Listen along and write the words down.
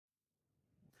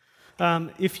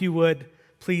If you would,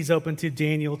 please open to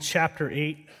Daniel chapter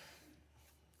 8.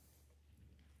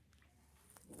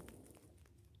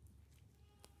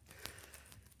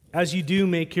 As you do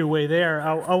make your way there,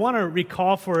 I want to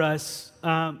recall for us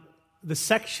the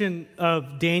section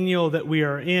of Daniel that we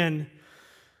are in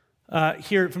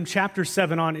here from chapter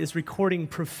 7 on is recording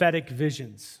prophetic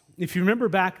visions. If you remember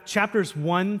back, chapters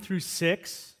 1 through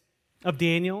 6 of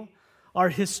Daniel are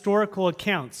historical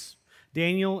accounts.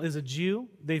 Daniel is a Jew.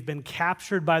 They've been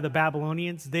captured by the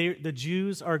Babylonians. The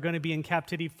Jews are going to be in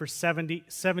captivity for 70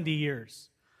 years.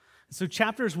 So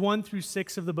chapters 1 through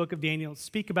 6 of the book of Daniel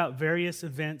speak about various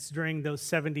events during those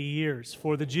 70 years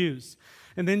for the Jews.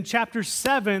 And then chapters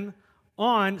 7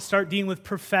 on start dealing with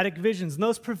prophetic visions. And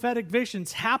those prophetic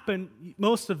visions happen,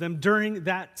 most of them, during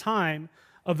that time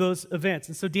of those events.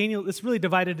 And so Daniel, it's really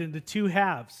divided into two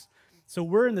halves. So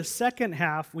we're in the second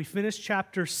half. We finished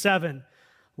chapter 7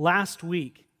 last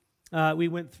week. We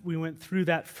went through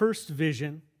that first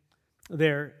vision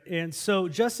there. And so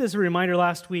just as a reminder,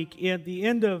 last week, at the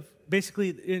end of, basically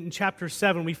in chapter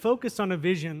 7, we focused on a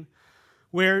vision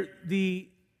where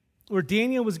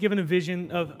Daniel was given a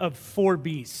vision of four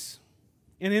beasts.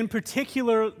 And in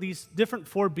particular, these different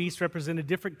four beasts represented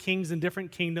different kings and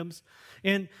different kingdoms.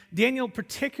 And Daniel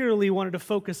particularly wanted to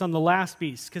focus on the last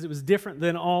beast because it was different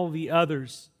than all the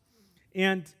others.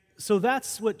 And so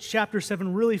that's what chapter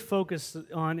 7 really focused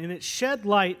on, and it shed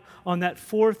light on that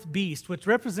fourth beast, which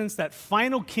represents that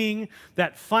final king,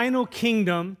 that final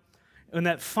kingdom, and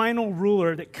that final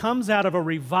ruler that comes out of a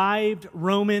revived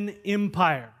Roman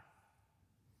Empire.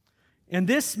 And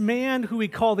this man who we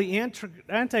call the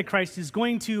Antichrist is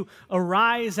going to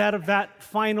arise out of that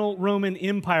final Roman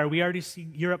Empire. We already see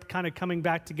Europe kind of coming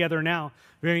back together now.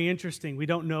 Very interesting. We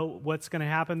don't know what's going to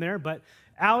happen there, but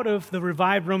out of the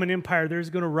revived Roman Empire, there's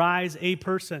going to rise a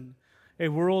person, a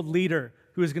world leader,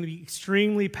 who is going to be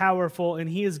extremely powerful, and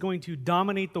he is going to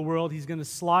dominate the world. He's going to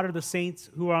slaughter the saints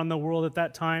who are on the world at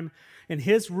that time, and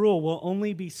his rule will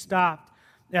only be stopped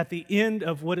at the end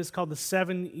of what is called the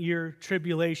 7-year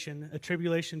tribulation, a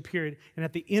tribulation period. And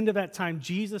at the end of that time,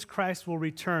 Jesus Christ will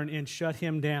return and shut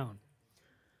him down.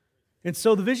 And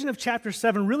so the vision of chapter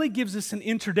 7 really gives us an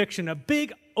introduction, a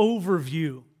big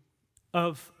overview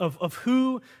of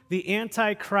who the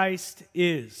Antichrist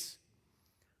is.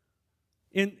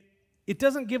 And it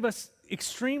doesn't give us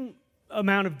extreme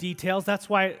amount of details. That's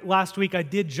why last week I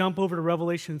did jump over to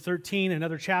Revelation 13 and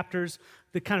other chapters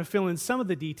that kind of fill in some of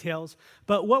the details.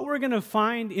 But what we're going to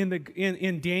find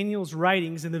in Daniel's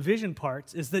writings, in the vision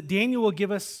parts, is that Daniel will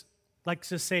give us, like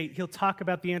to say, he'll talk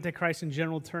about the Antichrist in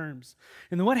general terms.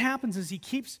 And then what happens is he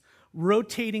keeps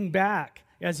rotating back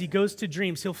as he goes to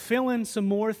dreams. He'll fill in some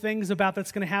more things about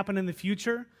that's going to happen in the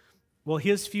future, well,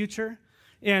 his future.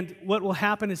 And what will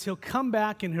happen is he'll come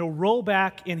back and he'll roll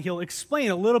back and he'll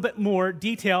explain a little bit more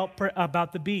detail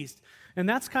about the beast. And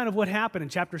that's kind of what happened. In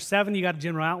chapter 7, you got a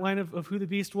general outline of who the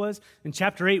beast was. In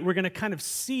chapter 8, we're going to kind of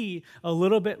see a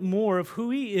little bit more of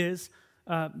who he is,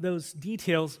 those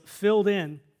details filled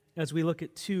in as we look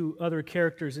at two other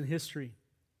characters in history.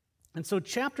 And so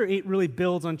chapter 8 really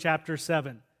builds on chapter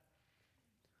 7.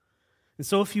 And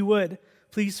so if you would,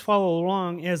 please follow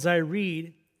along as I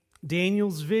read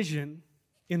Daniel's vision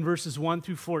in verses 1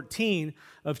 through 14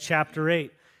 of chapter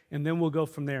 8. And then we'll go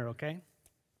from there, okay?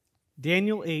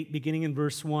 Daniel 8, beginning in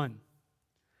verse 1.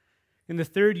 In the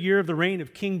 3rd year of the reign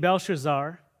of King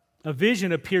Belshazzar, a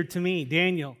vision appeared to me,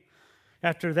 Daniel,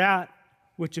 after that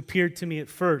which appeared to me at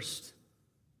first,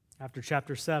 after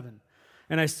chapter 7.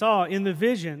 And I saw in the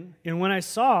vision, and when I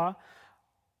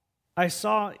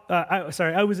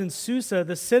was in Susa,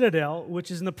 the citadel,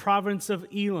 which is in the province of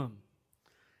Elam.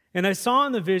 And I saw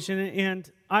in the vision,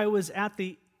 and I was at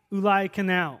the Ulai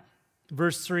Canal,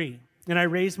 verse 3. And I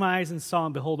raised my eyes and saw,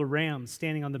 and behold, a ram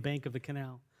standing on the bank of the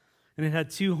canal. And it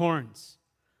had 2 horns,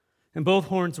 and both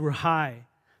horns were high,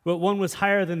 but one was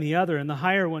higher than the other, and the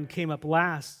higher one came up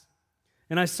last.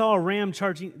 And I saw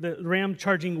the ram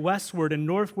charging westward and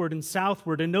northward and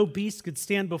southward, and no beast could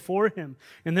stand before him,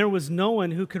 and there was no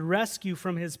one who could rescue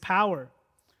from his power.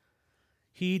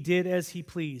 He did as he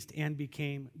pleased and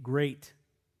became great.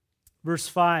 Verse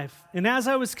 5, and as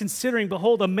I was considering,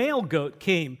 behold, a male goat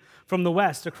came from the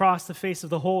west across the face of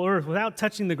the whole earth without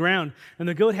touching the ground. And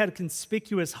the goat had a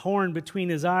conspicuous horn between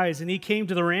his eyes. And he came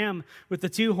to the ram with the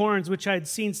 2 horns, which I had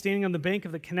seen standing on the bank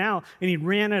of the canal. And he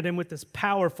ran at him with this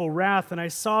powerful wrath. And I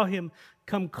saw him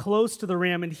come close to the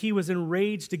ram, and he was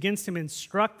enraged against him and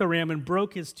struck the ram and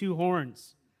broke his 2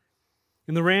 horns.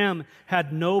 And the ram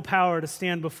had no power to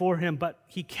stand before him, but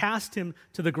he cast him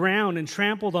to the ground and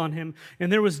trampled on him.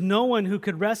 And there was no one who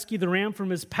could rescue the ram from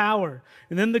his power.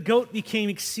 And then the goat became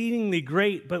exceedingly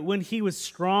great, but when he was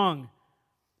strong,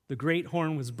 the great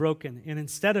horn was broken. And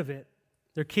instead of it,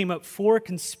 there came up 4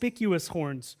 conspicuous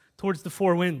horns towards the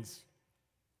 4 winds.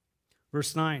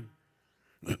 Verse 9,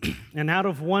 and out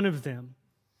of one of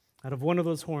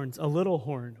those horns, a little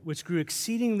horn, which grew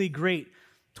exceedingly great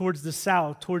towards the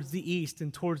south, towards the east,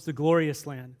 and towards the glorious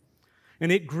land.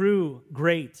 And it grew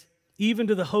great, even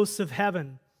to the hosts of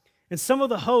heaven. And some of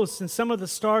the hosts and some of the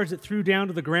stars it threw down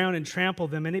to the ground and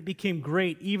trampled them, and it became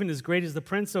great, even as great as the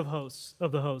prince of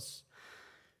the hosts.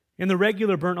 And the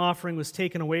regular burnt offering was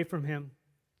taken away from him,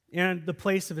 and the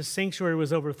place of his sanctuary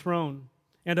was overthrown,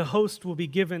 and a host will be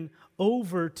given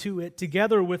over to it,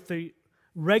 together with the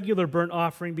regular burnt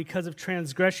offering because of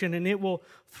transgression, and it will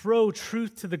throw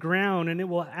truth to the ground, and it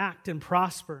will act and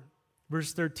prosper.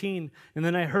 Verse 13, and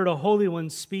then I heard a holy one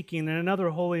speaking, and another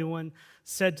holy one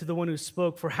said to the one who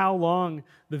spoke, for how long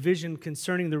the vision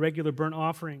concerning the regular burnt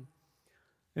offering,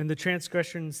 and the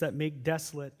transgressions that make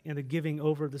desolate, and the giving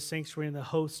over of the sanctuary and the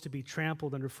host to be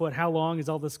trampled underfoot? How long is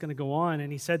all this going to go on?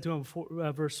 And he said to him,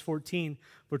 verse 14,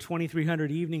 for 2,300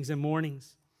 evenings and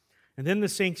mornings. And then the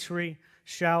sanctuary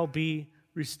shall be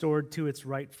restored to its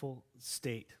rightful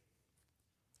state.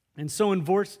 And so in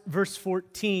verse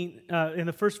 14, in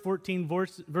the first 14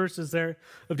 verses there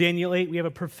of Daniel 8, we have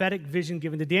a prophetic vision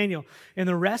given to Daniel. And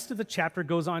the rest of the chapter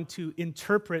goes on to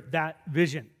interpret that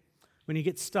vision. When you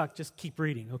get stuck, just keep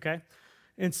reading, okay?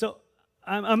 And so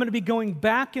I'm going to be going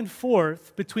back and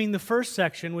forth between the first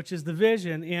section, which is the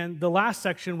vision, and the last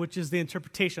section, which is the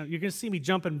interpretation. You're going to see me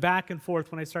jumping back and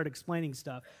forth when I start explaining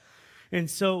stuff. And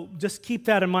so just keep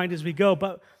that in mind as we go.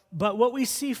 But what we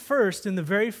see first in the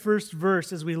very first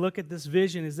verse as we look at this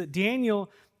vision is that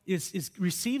Daniel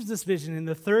receives this vision in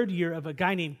the 3rd year of a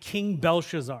guy named King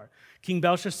Belshazzar. King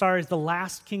Belshazzar is the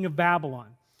last king of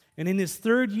Babylon. And in his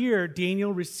 3rd year,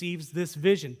 Daniel receives this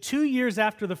vision, 2 years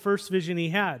after the first vision he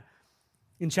had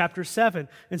in chapter 7.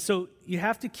 And so you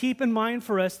have to keep in mind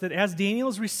for us that as Daniel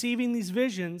is receiving these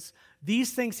visions,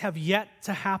 these things have yet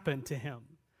to happen to him.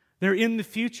 They're in the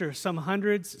future, some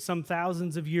hundreds, some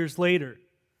thousands of years later.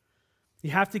 You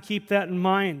have to keep that in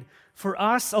mind. For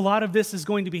us, a lot of this is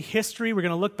going to be history. We're going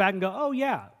to look back and go, oh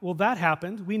yeah, well that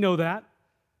happened. We know that.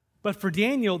 But for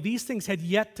Daniel, these things had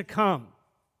yet to come.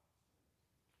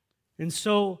 And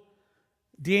so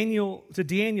Daniel,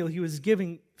 he was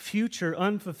giving future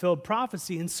unfulfilled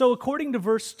prophecy. And so according to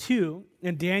verse 2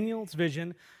 in Daniel's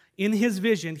vision, in his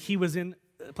vision, he was in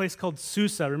a place called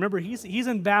Susa. Remember, he's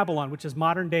in Babylon, which is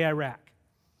modern-day Iraq.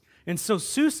 And so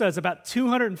Susa is about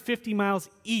 250 miles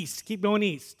east. Keep going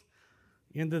east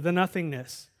into the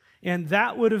nothingness. And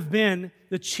that would have been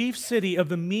the chief city of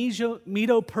the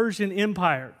Medo-Persian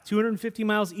Empire, 250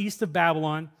 miles east of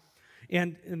Babylon.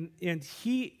 And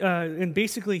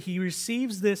basically he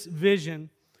receives this vision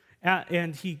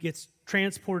and he gets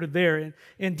transported there.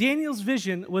 And Daniel's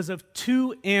vision was of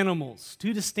 2 animals,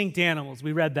 2 distinct animals.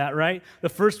 We read that, right? The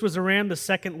first was a ram, the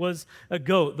second was a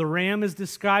goat. The ram is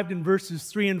described in verses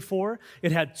 3 and 4.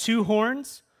 It had 2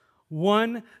 horns.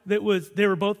 One they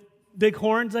were both big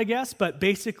horns, I guess, but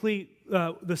basically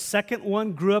the second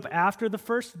one grew up after the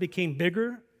first, became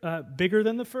bigger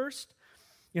than the first.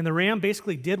 And the ram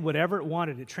basically did whatever it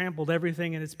wanted. It trampled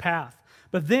everything in its path.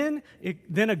 But then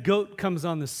a goat comes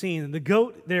on the scene. And the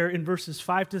goat there in verses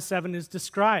 5 to 7 is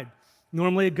described.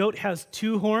 Normally a goat has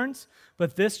 2 horns,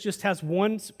 but this just has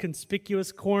one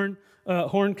conspicuous horn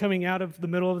coming out of the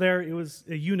middle of there. It was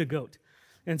a unigoat.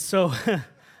 And so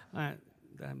I'm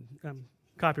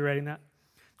copywriting that.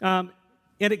 And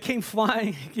it came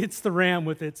flying against the ram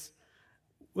with its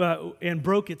and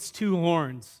broke its 2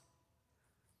 horns.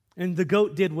 And the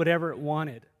goat did whatever it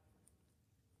wanted.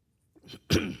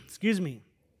 Excuse me.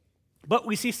 But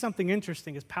we see something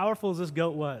interesting. As powerful as this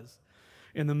goat was,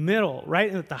 in the middle,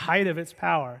 right at the height of its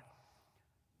power,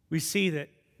 we see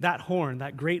that horn,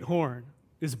 that great horn,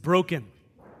 is broken.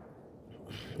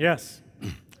 Yes.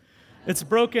 It's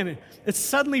broken. It's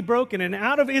suddenly broken, and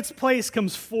out of its place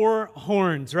comes 4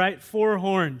 horns, right? 4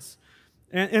 horns.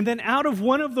 And then out of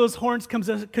one of those horns comes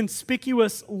a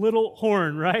conspicuous little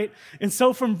horn, right? And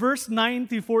so from verse 9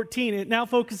 through 14, it now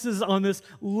focuses on this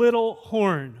little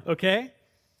horn, okay?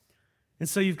 And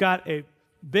so you've got a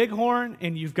big horn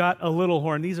and you've got a little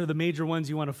horn. These are the major ones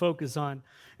you want to focus on.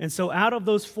 And so out of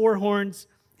those 4 horns,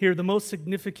 here the most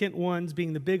significant ones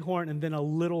being the big horn and then a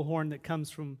little horn that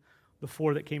comes from the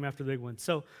 4 that came after the big one.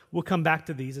 So we'll come back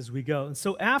to these as we go. And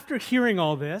so after hearing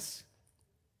all this,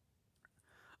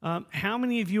 How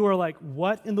many of you are like,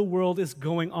 what in the world is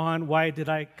going on? Why did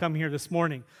I come here this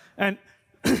morning? And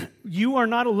you are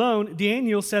not alone.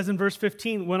 Daniel says in verse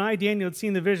 15, when I, Daniel, had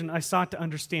seen the vision, I sought to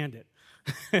understand it.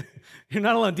 You're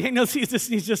not alone. Daniel sees this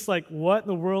and he's just like, what in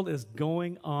the world is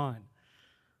going on?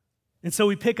 And so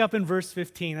we pick up in verse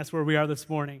 15. That's where we are this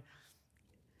morning.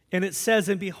 And it says,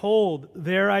 and behold,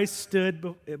 there I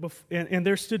stood, and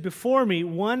there stood before me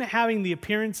one having the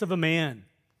appearance of a man.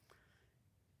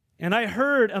 And I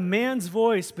heard a man's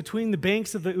voice between the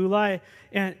banks of the Ulai,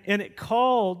 and it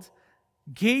called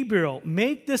Gabriel,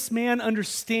 make this man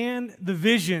understand the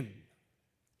vision.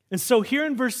 And so here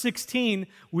in verse 16,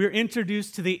 we're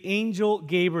introduced to the angel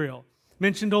Gabriel.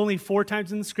 Mentioned only 4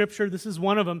 times in the scripture. This is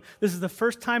one of them. This is the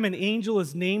first time an angel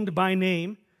is named by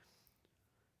name,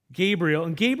 Gabriel.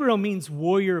 And Gabriel means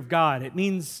warrior of God. It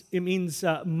means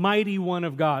mighty one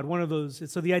of God, one of those.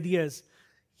 So the idea is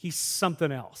he's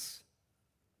something else.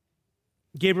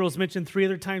 Gabriel is mentioned 3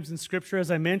 other times in Scripture, as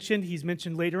I mentioned. He's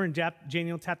mentioned later in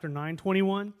Daniel chapter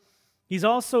 9:21. He's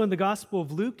also in the Gospel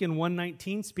of Luke in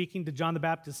 1:19, speaking to John the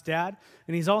Baptist's dad.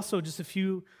 And he's also just a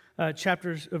few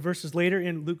verses later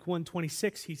in Luke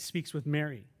 1:26, he speaks with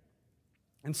Mary.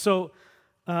 And so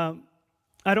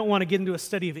I don't want to get into a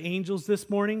study of angels this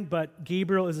morning, but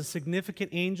Gabriel is a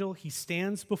significant angel. He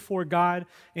stands before God,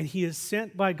 and he is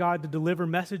sent by God to deliver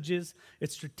messages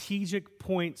at strategic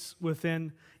points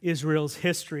within Israel's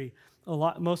history,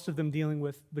 most of them dealing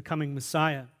with the coming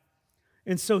Messiah.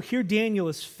 And so here Daniel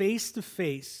is face to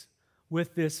face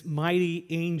with this mighty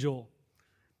angel.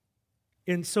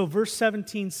 And so verse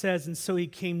 17 says, and so he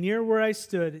came near where I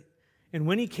stood, and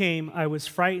when he came, I was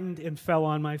frightened and fell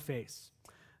on my face.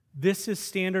 This is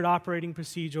standard operating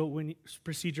procedure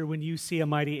when you see a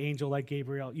mighty angel like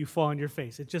Gabriel. You fall on your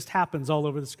face. It just happens all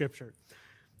over the Scripture.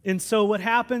 And so what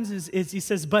happens is he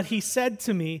says, but he said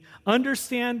to me,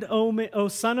 understand, O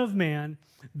son of man,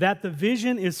 that the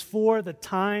vision is for the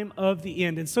time of the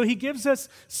end. And so he gives us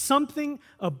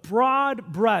a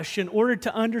broad brush in order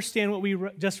to understand what we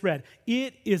just read.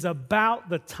 It is about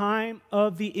the time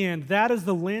of the end. That is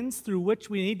the lens through which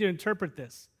we need to interpret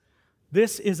this.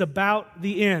 This is about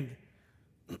the end,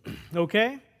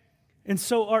 okay? And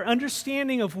so our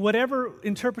understanding of whatever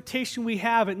interpretation we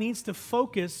have, it needs to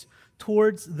focus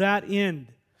towards that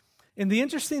end. And the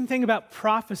interesting thing about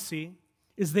prophecy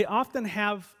is they often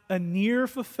have a near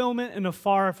fulfillment and a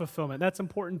far fulfillment. That's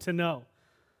important to know.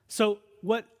 So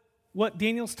what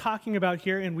Daniel's talking about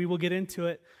here, and we will get into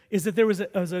it, is that there was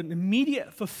an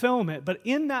immediate fulfillment, but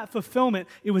in that fulfillment,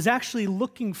 it was actually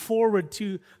looking forward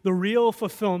to the real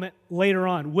fulfillment later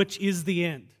on, which is the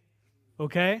end,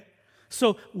 okay?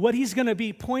 So what he's going to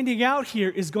be pointing out here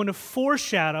is going to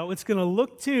foreshadow, it's going to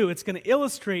look to, it's going to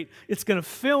illustrate, it's going to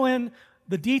fill in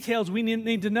the details we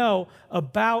need to know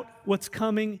about what's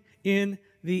coming in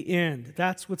the end.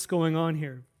 That's what's going on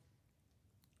here.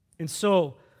 And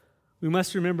so we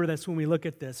must remember this when we look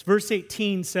at this. Verse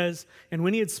 18 says, and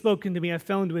when he had spoken to me, I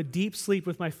fell into a deep sleep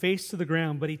with my face to the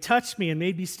ground, but he touched me and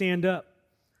made me stand up.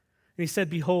 And he said,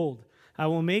 behold, I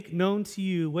will make known to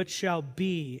you what shall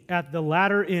be at the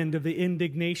latter end of the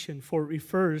indignation, for it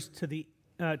refers to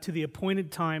the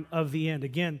appointed time of the end.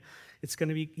 Again, he's going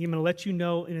to let you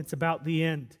know, and it's about the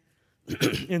end.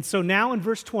 And so now in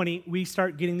verse 20, we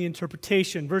start getting the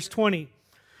interpretation. Verse 20,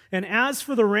 and as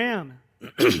for the ram,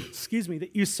 that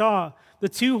you saw, the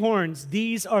 2 horns,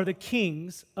 these are the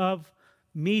kings of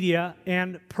Media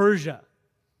and Persia.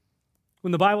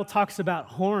 When the Bible talks about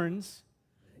horns,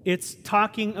 it's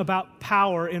talking about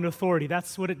power and authority.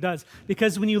 That's what it does.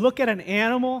 Because when you look at an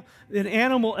animal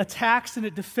attacks and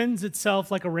it defends itself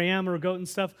like a ram or a goat and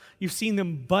stuff. You've seen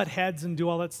them butt heads and do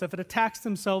all that stuff. It attacks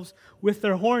themselves with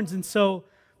their horns. And so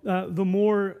the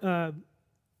more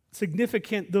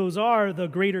significant those are, the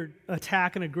greater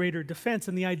attack and a greater defense.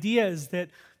 And the idea is that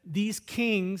these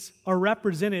kings are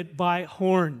represented by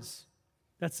horns.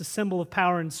 That's the symbol of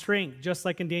power and strength, just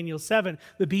like in Daniel 7,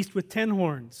 the beast with 10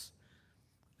 horns.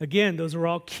 Again, those are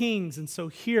all kings. And so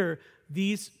here,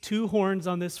 these 2 horns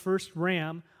on this first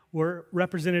ram were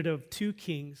representative of 2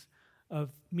 kings of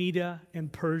Media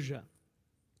and Persia.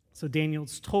 So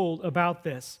Daniel's told about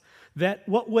this, that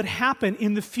what would happen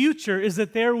in the future is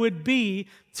that there would be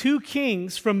 2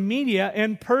 kings from Media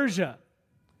and Persia.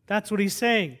 That's what he's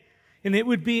saying. And it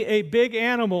would be a big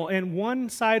animal, and one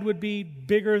side would be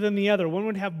bigger than the other. One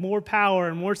would have more power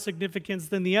and more significance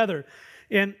than the other.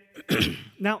 And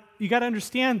now, you got to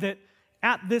understand that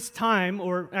at this time,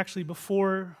 or actually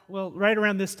before, right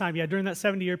around this time, during that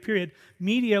 70-year period,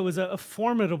 Media was a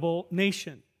formidable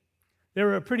nation. They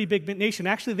were a pretty big nation.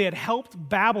 Actually, they had helped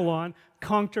Babylon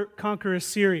conquer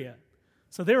Assyria.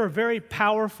 So they were a very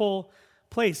powerful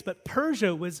place. But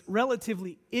Persia was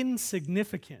relatively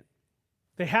insignificant.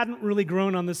 They hadn't really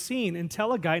grown on the scene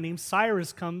until a guy named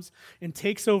Cyrus comes and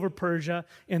takes over Persia,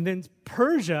 and then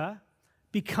Persia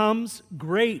becomes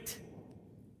great.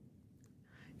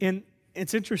 And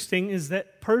it's interesting is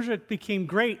that Persia became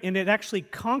great, and it actually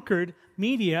conquered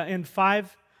Media in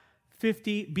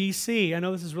 550 BC. I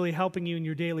know this is really helping you in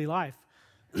your daily life.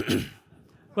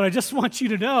 But I just want you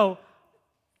to know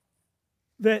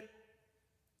that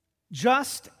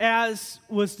just as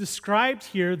was described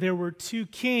here, there were two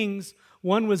kings.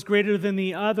 One was greater than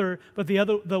the other, but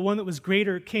the one that was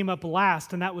greater came up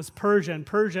last, and that was Persia. And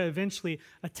Persia eventually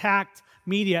attacked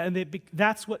Media, and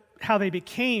that's how they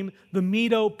became the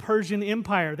Medo-Persian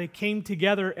Empire. They came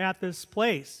together at this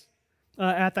place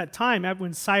at that time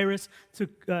when Cyrus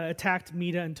attacked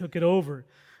Media and took it over.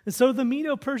 And so the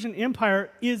Medo-Persian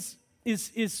Empire is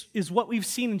what we've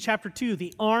seen in chapter 2,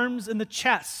 the arms and the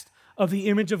chest of the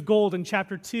image of gold in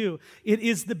chapter 2. It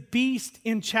is the beast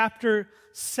in chapter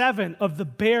 7 of the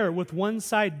bear with one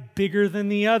side bigger than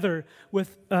the other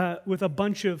with a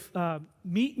bunch of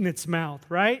meat in its mouth,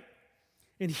 right?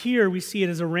 And here we see it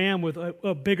as a ram with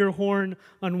a bigger horn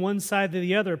on one side than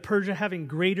the other, Persia having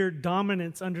greater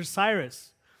dominance under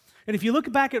Cyrus. And if you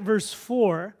look back at verse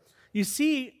 4, you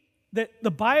see that the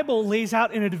Bible lays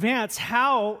out in advance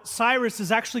how Cyrus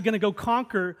is actually going to go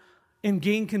conquer and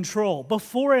gain control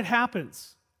before it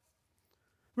happens.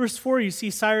 Verse 4, you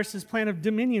see Cyrus' plan of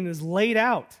dominion is laid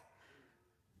out.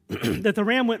 That the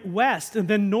ram went west and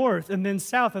then north and then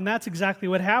south, and that's exactly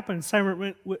what happened.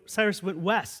 Cyrus went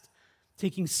west,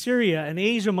 taking Syria and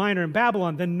Asia Minor and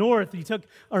Babylon. Then north, he took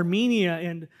Armenia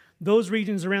and those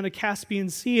regions around the Caspian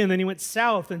Sea, and then he went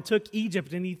south and took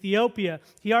Egypt and Ethiopia.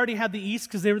 He already had the east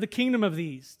because they were the kingdom of the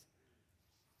east.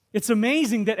 It's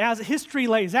amazing that as history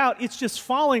lays out, it's just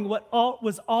following what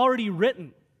was already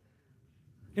written.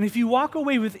 And if you walk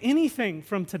away with anything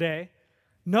from today,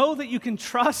 know that you can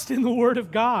trust in the Word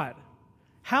of God.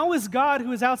 How is God,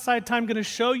 who is outside time, going to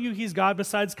show you He's God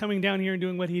besides coming down here and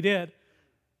doing what He did?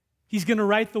 He's going to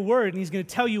write the Word, and He's going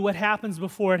to tell you what happens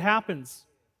before it happens.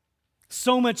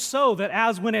 So much so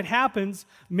that when it happens,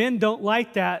 men don't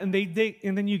like that, and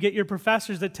and then you get your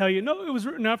professors that tell you, no, it was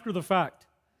written after the fact.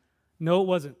 No, it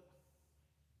wasn't.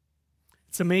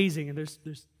 It's amazing, and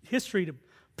there's history to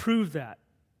prove that.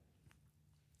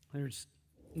 There's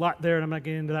a lot there, and I'm not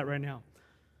getting into that right now.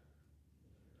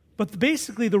 But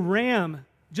basically, the ram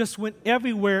just went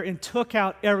everywhere and took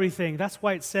out everything. That's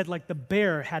why it said, like the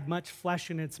bear had much flesh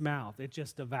in its mouth. It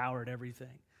just devoured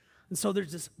everything. And so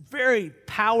there's this very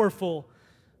powerful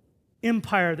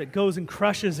empire that goes and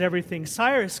crushes everything.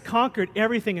 Cyrus conquered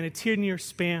everything in a 10-year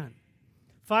span,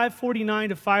 549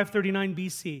 to 539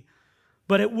 BC.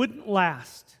 But it wouldn't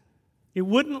last. It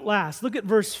wouldn't last. Look at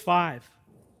verse 5.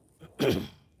 It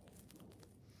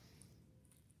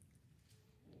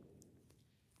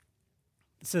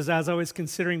says, as I was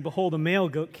considering, behold, a male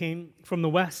goat came from the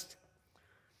west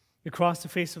across the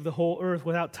face of the whole earth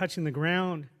without touching the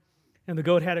ground. And the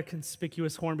goat had a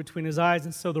conspicuous horn between his eyes.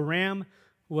 And so the ram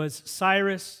was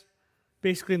Cyrus,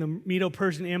 basically in the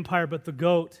Medo-Persian Empire, but the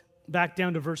goat, back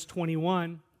down to verse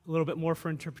 21, a little bit more for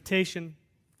interpretation.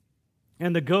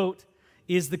 And the goat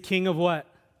is the king of what?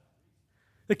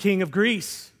 The king of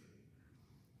Greece.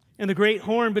 And the great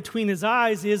horn between his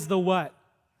eyes is the what?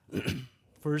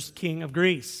 First king of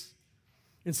Greece.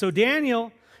 And so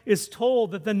Daniel is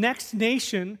told that the next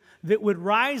nation that would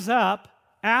rise up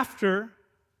after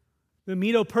the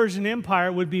Medo-Persian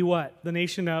Empire would be what? The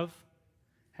nation of,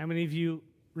 how many of you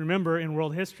remember in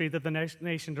world history that the next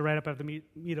nation to rise up after the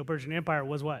Medo-Persian Empire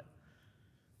was what?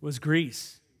 Was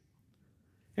Greece.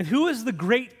 And who is the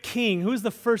great king? Who is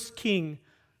the first king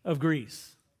of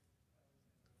Greece?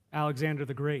 Alexander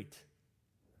the Great.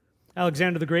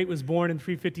 Alexander the Great was born in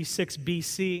 356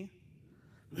 BC.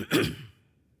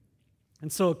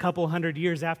 And so a couple hundred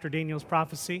years after Daniel's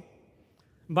prophecy.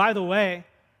 And by the way,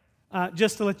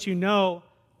 just to let you know,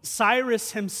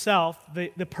 Cyrus himself,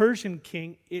 the Persian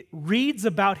king, it reads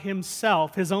about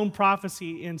himself, his own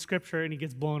prophecy in Scripture, and he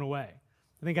gets blown away.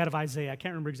 I think out of Isaiah. I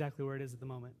can't remember exactly where it is at the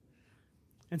moment.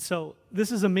 And so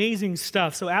this is amazing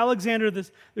stuff. So Alexander the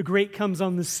Great comes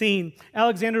on the scene.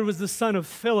 Alexander was the son of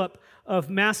Philip of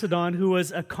Macedon, who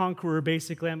was a conqueror,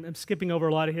 basically. I'm skipping over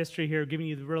a lot of history here, giving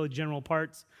you the really general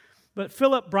parts. But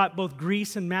Philip brought both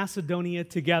Greece and Macedonia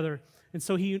together. And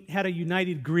so he had a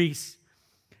united Greece.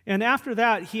 And after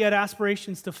that, he had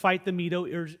aspirations to fight the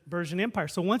Medo-Persian Empire.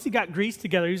 So once he got Greece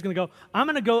together, he was going to go, I'm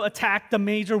going to go attack the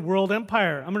major world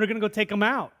empire. I'm going to go take them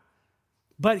out.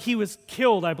 But he was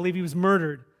killed, I believe he was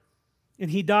murdered. And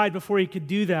he died before he could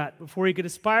do that, before he could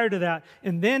aspire to that.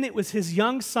 And then it was his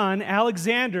young son,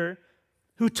 Alexander,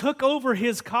 who took over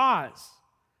his cause.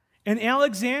 And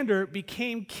Alexander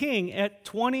became king at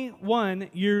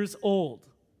 21 years old.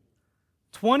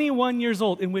 21 years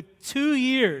old. And with 2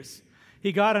 years,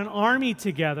 he got an army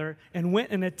together and went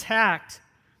and attacked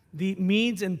the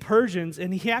Medes and Persians.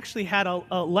 And he actually had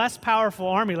a less powerful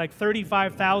army, like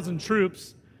 35,000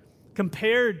 troops,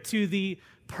 compared to the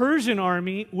Persian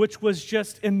army, which was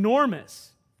just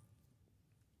enormous.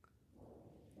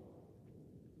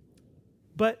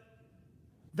 But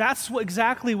that's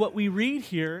exactly what we read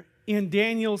here in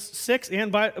Daniel 6,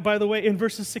 and by the way, in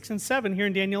verses 6 and 7 here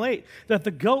in Daniel 8, that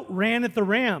the goat ran at the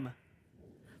ram.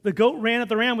 The goat ran at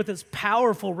the ram with this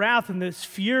powerful wrath and this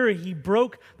fury. He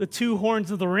broke the two horns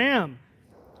of the ram.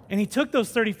 And he took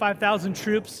those 35,000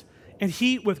 troops, and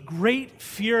he, with great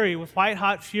fury, with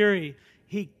white-hot fury,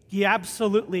 he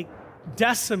absolutely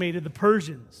decimated the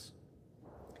Persians.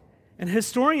 And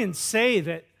historians say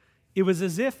that it was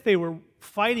as if they were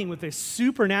fighting with a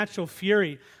supernatural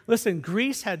fury. Listen,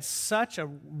 Greece had such a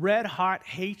red-hot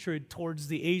hatred towards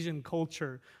the Asian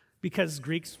culture because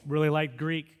Greeks really liked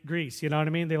Greece, you know what I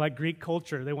mean? They liked Greek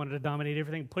culture. They wanted to dominate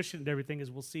everything, push it into everything,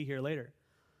 as we'll see here later.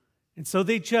 And so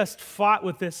they just fought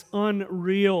with this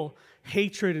unreal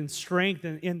hatred and strength,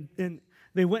 and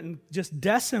they went and just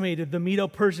decimated the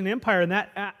Medo-Persian Empire. And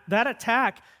that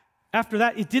attack, after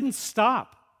that, it didn't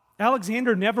stop.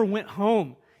 Alexander never went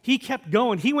home. He kept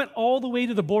going. He went all the way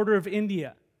to the border of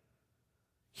India.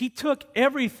 He took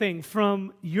everything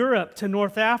from Europe to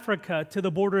North Africa to the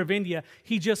border of India.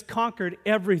 He just conquered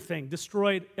everything,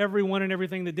 destroyed everyone and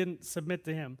everything that didn't submit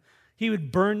to him. He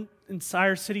would burn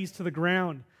entire cities to the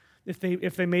ground if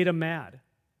they made him mad.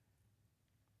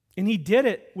 And he did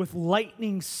it with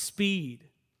lightning speed.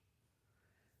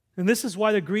 And this is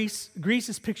why Greece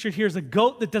is pictured here as a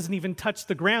goat that doesn't even touch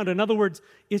the ground. In other words,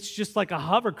 it's just like a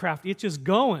hovercraft. It's just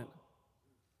going.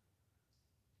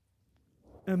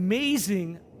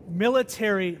 Amazing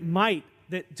military might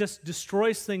that just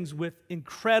destroys things with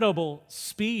incredible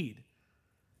speed.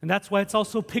 And that's why it's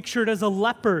also pictured as a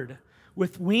leopard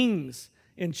with wings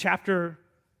in chapter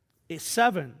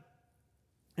 7.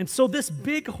 And so this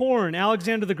big horn,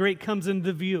 Alexander the Great, comes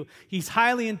into view. He's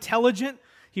highly intelligent.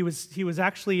 He was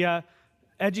actually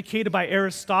educated by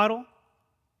Aristotle.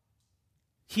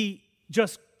 He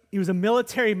was a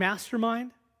military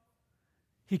mastermind.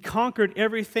 He conquered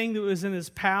everything that was in his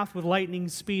path with lightning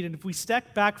speed. And if we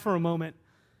step back for a moment,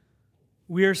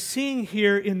 we are seeing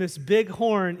here in this big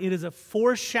horn, it is a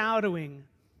foreshadowing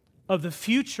of the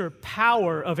future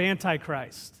power of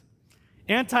Antichrist.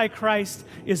 Antichrist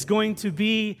is going to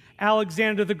be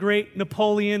Alexander the Great,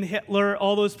 Napoleon, Hitler,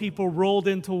 all those people rolled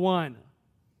into one.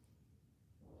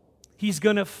 He's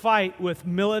going to fight with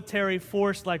military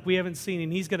force like we haven't seen,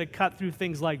 and he's going to cut through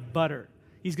things like butter.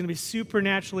 He's going to be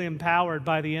supernaturally empowered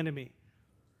by the enemy.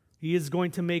 He is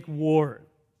going to make war.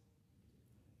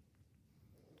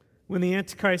 When the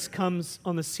Antichrist comes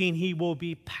on the scene, he will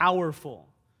be powerful.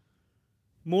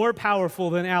 More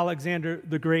powerful than Alexander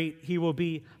the Great. He will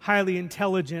be highly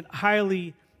intelligent,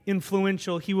 highly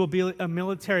influential. He will be a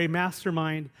military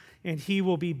mastermind, and he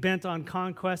will be bent on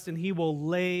conquest, and he will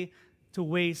lay to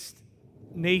waste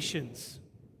nations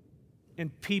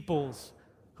and peoples.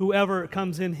 Whoever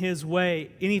comes in his way,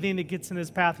 anything that gets in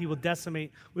his path, he will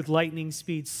decimate with lightning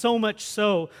speed. So much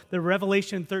so that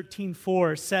Revelation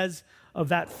 13:4 says of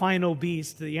that final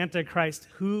beast, the Antichrist,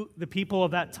 who the people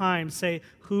of that time say,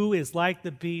 who is like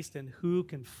the beast and who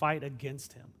can fight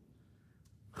against him?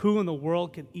 Who in the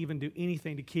world can even do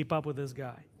anything to keep up with this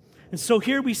guy? And so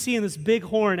here we see in this big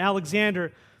horn,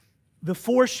 Alexander, the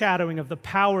foreshadowing of the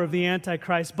power of the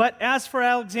Antichrist. But as for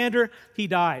Alexander, he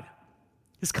died.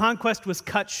 His conquest was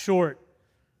cut short.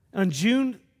 On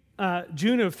June of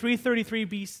 333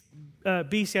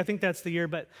 BC, I think that's the year,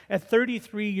 but at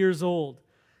 33 years old,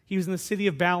 he was in the city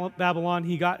of Babylon.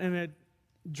 He got in a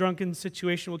drunken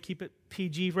situation. We'll keep it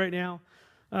PG right now.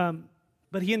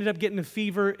 But he ended up getting a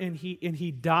fever, and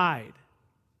he died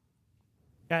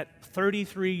at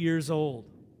 33 years old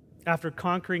after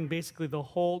conquering basically the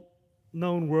whole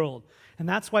known world. And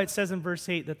that's why it says in verse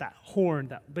 8 that horn,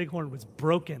 that big horn, was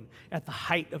broken at the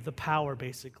height of the power,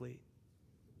 basically.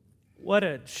 What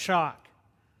a shock.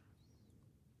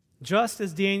 Just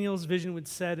as Daniel's vision would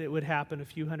said it would happen a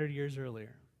few hundred years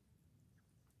earlier.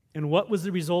 And what was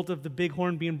the result of the big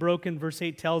horn being broken? Verse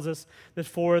 8 tells us that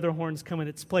 4 other horns come in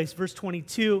its place. Verse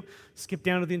 22, skip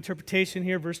down to the interpretation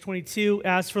here. Verse 22,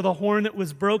 as for the horn that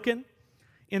was broken,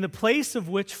 in the place of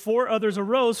which 4 others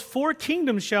arose, 4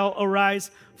 kingdoms shall arise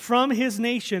from his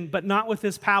nation, but not with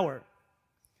his power.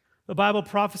 The Bible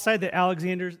prophesied that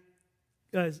Alexander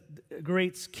the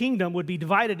Great's kingdom would be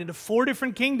divided into 4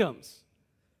 different kingdoms.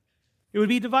 It would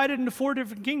be divided into 4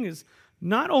 different kingdoms.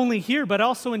 Not only here, but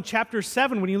also in chapter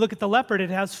 7, when you look at the leopard, it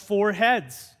has 4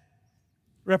 heads,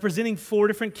 representing 4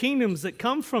 different kingdoms that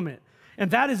come from it. And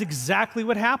that is exactly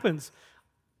what happens.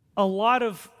 A lot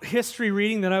of history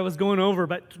reading that I was going over,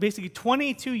 but basically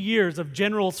 22 years of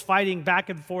generals fighting back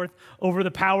and forth over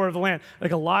the power of the land.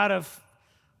 Like a lot of,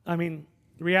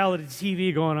 reality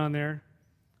TV going on there.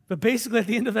 But basically at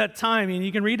the end of that time, and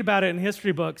you can read about it in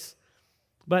history books,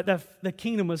 but the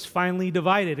kingdom was finally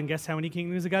divided. And guess how many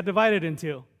kingdoms it got divided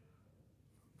into?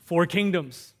 4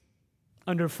 kingdoms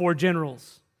under 4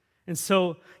 generals. And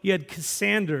so you had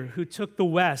Cassander, who took the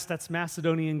west. That's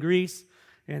Macedonia and Greece.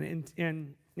 And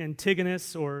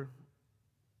Antigonus or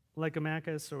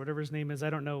Lycomachus or whatever his name is. I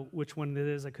don't know which one it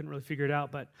is. I couldn't really figure it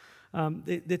out. But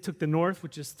they took the north,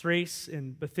 which is Thrace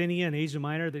and Bithynia and Asia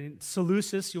Minor. Then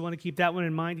Seleucus, you want to keep that one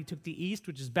in mind. He took the east,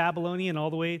 which is Babylonia, and all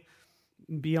the way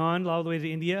beyond, all the way to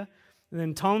India. And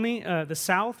then Ptolemy, the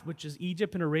south, which is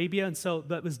Egypt and Arabia. And so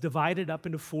that was divided up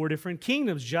into 4 different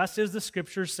kingdoms, just as the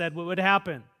scripture said what would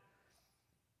happen.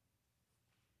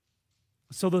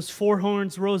 So those 4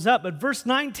 horns rose up. But verse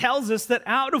 9 tells us that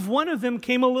out of one of them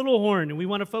came a little horn. And we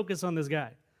want to focus on this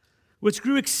guy, which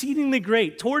grew exceedingly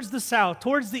great towards the south,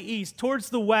 towards the east, towards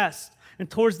the west, and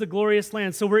towards the glorious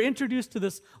land. So we're introduced to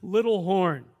this little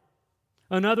horn,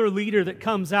 another leader that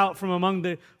comes out from among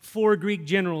the 4 Greek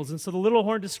generals. And so the little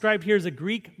horn described here is a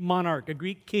Greek monarch, a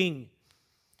Greek king.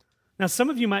 Now, some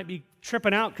of you might be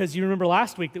tripping out because you remember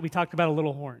last week that we talked about a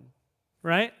little horn,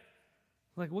 right?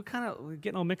 Like, we're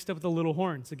getting all mixed up with the little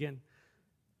horns again.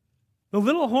 The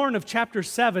little horn of chapter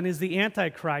 7 is the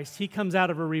Antichrist. He comes out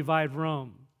of a revived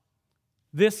Rome.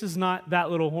 This is not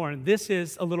that little horn. This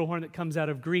is a little horn that comes out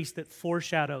of Greece that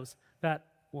foreshadows that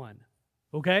one.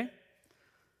 Okay?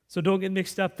 So don't get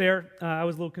mixed up there. I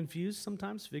was a little confused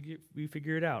sometimes. We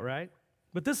figure it out, right?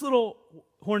 But this little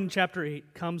horn in chapter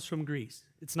 8 comes from Greece.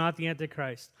 It's not the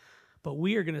Antichrist. But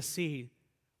we are going to see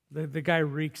the guy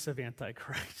reeks of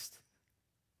Antichrist.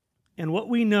 And what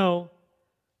we know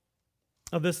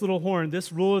of this little horn,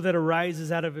 this ruler that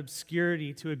arises out of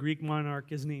obscurity to a Greek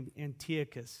monarch, is named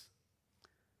Antiochus.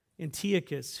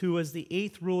 Antiochus, who was the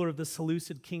 8th ruler of the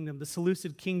Seleucid kingdom. The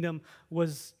Seleucid kingdom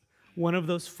was one of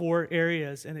those 4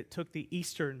 areas, and it took the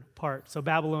eastern part, so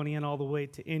Babylonian all the way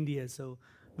to India, so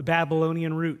the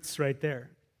Babylonian roots right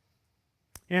there.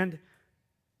 And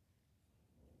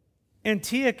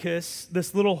Antiochus,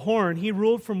 this little horn, he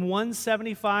ruled from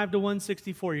 175 to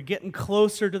 164. You're getting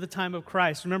closer to the time of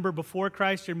Christ. Remember, before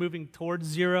Christ, you're moving towards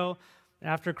 0.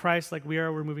 After Christ, like we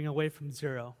are, we're moving away from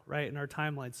 0, right, in our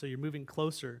timeline. So you're moving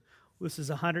closer. This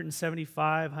is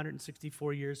 175,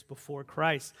 164 years before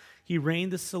Christ. He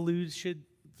reigned the Seleucid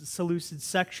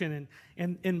section.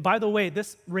 And by the way,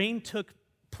 this reign took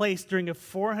place during a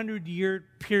 400-year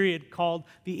period called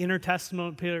the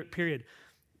intertestamental period.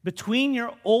 Between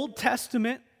your Old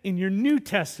Testament and your New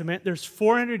Testament, there's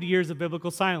 400 years of biblical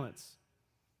silence.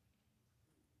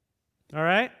 All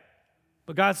right?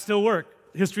 But God still works.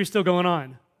 History's still going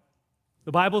on.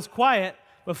 The Bible's quiet,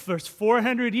 but there's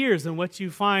 400 years in what you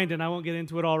find, and I won't get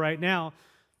into it all right now,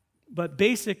 but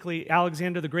basically,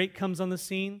 Alexander the Great comes on the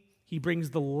scene. He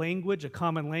brings the language, a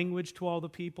common language to all the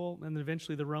people, and then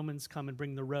eventually the Romans come and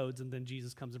bring the roads, and then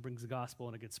Jesus comes and brings the gospel,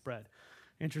 and it gets spread.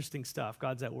 Interesting stuff.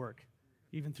 God's at work,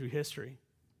 even through history.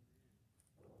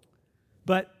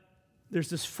 But there's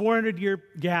this 400-year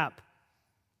gap,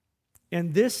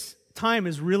 and this time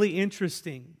is really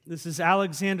interesting. This is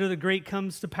Alexander the Great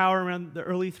comes to power around the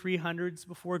early 300s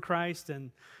before Christ,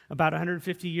 and about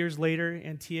 150 years later,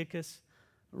 Antiochus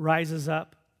rises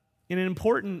up. And an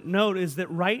important note is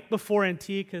that right before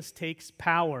Antiochus takes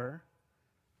power,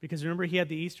 because remember he had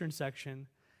the eastern section,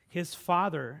 his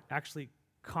father actually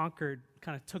conquered,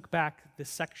 kind of took back the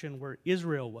section where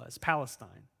Israel was,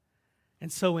 Palestine.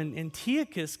 And so when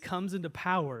Antiochus comes into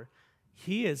power,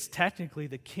 he is technically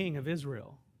the king of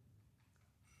Israel.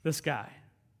 This guy.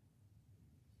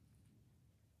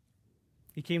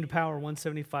 He came to power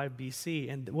 175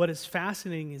 BC. And what is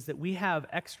fascinating is that we have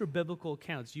extra biblical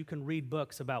accounts. You can read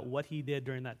books about what he did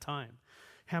during that time.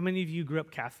 How many of you grew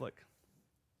up Catholic?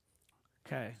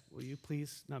 Okay, will you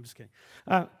please? No, I'm just kidding.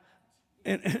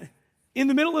 And in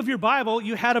the middle of your Bible,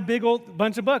 you had a big old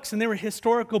bunch of books, and they were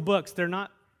historical books. They're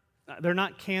not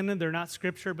canon, they're not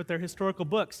scripture, but they're historical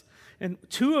books. And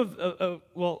a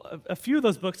few of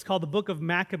those books, called the Book of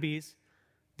Maccabees,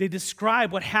 they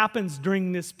describe what happens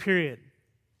during this period.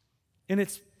 And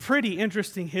it's pretty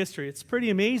interesting history. It's pretty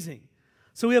amazing.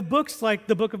 So we have books like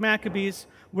the Book of Maccabees,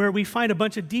 where we find a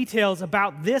bunch of details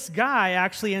about this guy,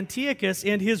 actually Antiochus,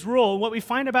 and his rule. What we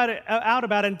find out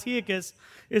about Antiochus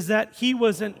is that he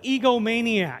was an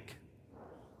egomaniac.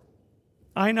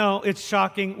 I know, it's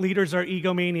shocking. Leaders are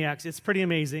egomaniacs. It's pretty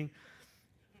amazing.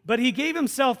 But he gave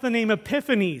himself the name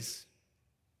Epiphanes,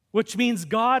 which means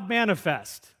God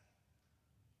manifest.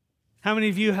 How many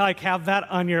of you have that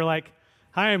on your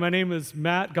hi, my name is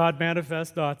Matt God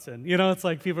Manifest Dotson. It's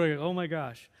like people are like, oh my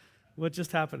gosh, what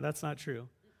just happened? That's not true.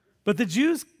 But the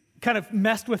Jews kind of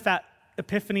messed with that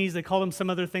Epiphanes. They called him some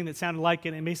other thing that sounded like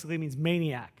it, and basically means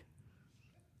maniac.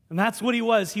 And that's what he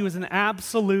was. He was an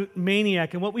absolute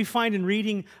maniac. And what we find in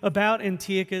reading about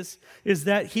Antiochus is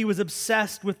that he was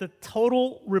obsessed with the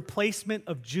total replacement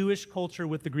of Jewish culture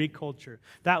with the Greek culture.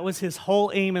 That was his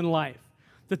whole aim in life.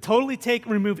 To totally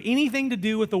remove anything to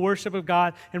do with the worship of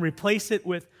God and replace it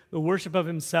with the worship of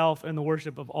himself and the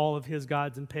worship of all of his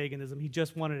gods and paganism. He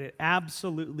just wanted it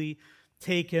absolutely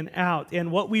taken out.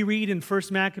 And what we read in 1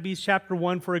 Maccabees chapter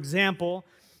 1, for example,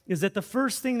 is that the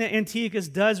first thing that Antiochus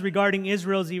does regarding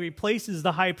Israel is he replaces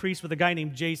the high priest with a guy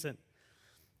named Jason.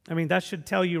 I mean, that should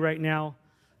tell you right now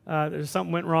there's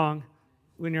something went wrong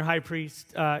when your high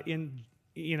priest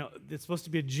it's supposed to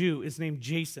be a Jew, is named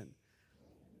Jason.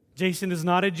 Jason is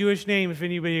not a Jewish name, if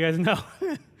anybody you guys know.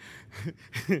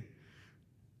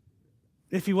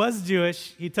 If he was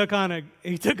Jewish, he took on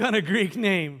a Greek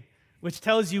name, which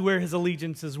tells you where his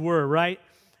allegiances were, right?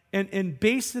 And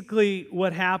basically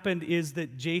what happened is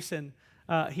that Jason,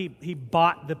 he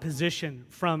bought the position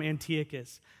from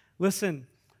Antiochus. Listen,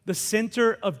 the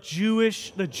center of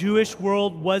the Jewish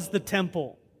world was the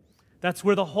temple. That's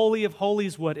where the Holy of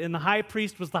Holies was. And the high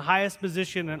priest was the highest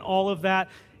position and all of that.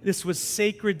 This was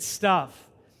sacred stuff.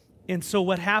 And so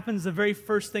what happens, the very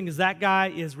first thing is that guy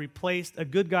is replaced. A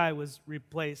good guy was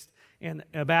replaced, and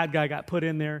a bad guy got put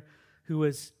in there who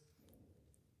was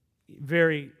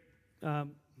very...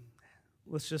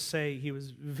 let's just say he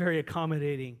was very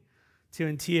accommodating to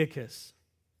Antiochus.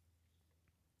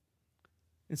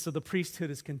 And so the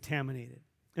priesthood is contaminated.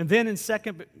 And then in 2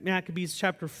 Maccabees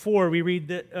chapter 4, we read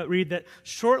that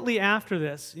shortly after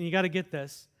this, and you got to get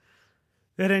this,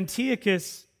 that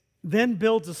Antiochus then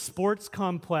builds a sports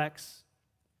complex,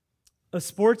 a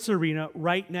sports arena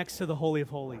right next to the Holy of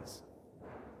Holies.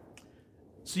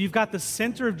 So you've got the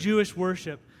center of Jewish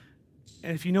worship.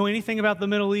 And if you know anything about the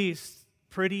Middle East,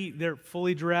 they're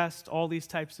fully dressed, all these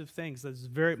types of things. Those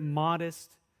very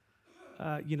modest,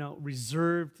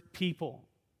 reserved people,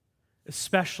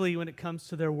 especially when it comes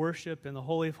to their worship and the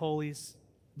Holy of Holies.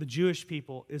 The Jewish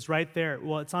people is right there.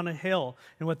 Well, it's on a hill,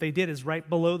 and what they did is right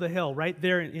below the hill, right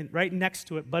there, right next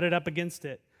to it, butted up against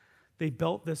it. They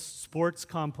built this sports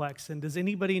complex. And does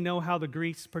anybody know how the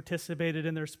Greeks participated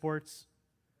in their sports?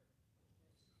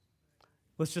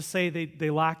 Let's just say they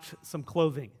lacked some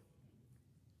clothing.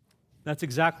 That's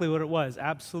exactly what it was,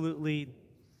 absolutely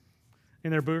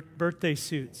in their birthday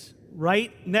suits,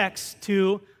 right next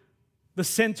to the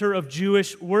center of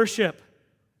Jewish worship.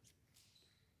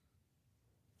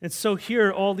 And so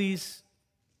here, all these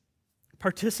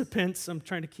participants, I'm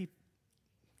trying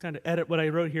to edit what I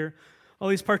wrote here, all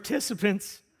these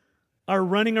participants are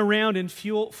running around in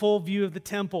full view of the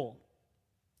temple,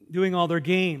 doing all their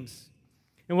games.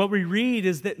 And what we read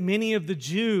is that many of the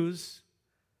Jews,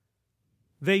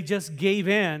 they just gave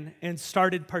in and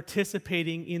started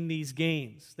participating in these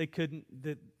games. They couldn't,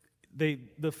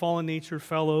 the fallen nature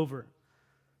fell over.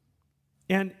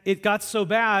 And it got so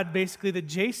bad, basically, that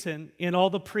Jason and all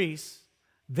the priests,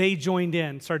 they joined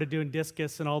in, started doing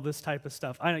discus and all this type of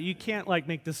stuff. I know, you can't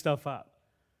make this stuff up.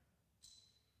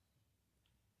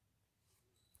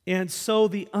 And so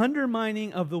the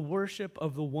undermining of the worship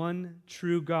of the one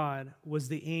true God was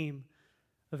the aim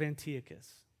of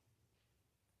Antiochus.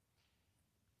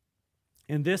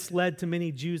 And this led to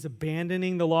many Jews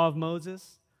abandoning the law of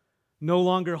Moses, no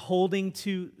longer holding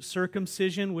to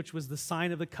circumcision, which was the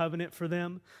sign of the covenant for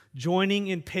them, joining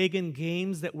in pagan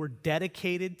games that were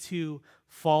dedicated to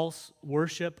false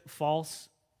worship, false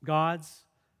gods,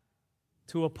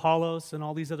 to Apollos and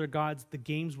all these other gods. The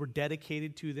games were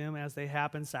dedicated to them as they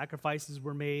happened. Sacrifices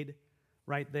were made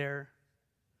right there.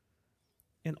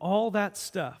 And all that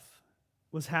stuff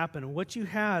was happening. What you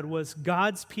had was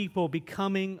God's people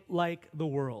becoming like the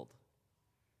world.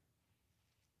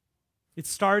 It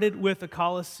started with a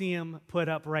Colosseum put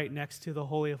up right next to the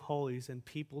Holy of Holies, and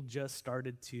people just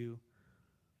started to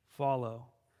follow.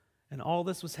 And all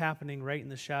this was happening right in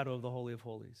the shadow of the Holy of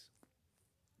Holies.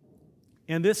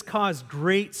 And this caused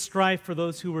great strife for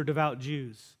those who were devout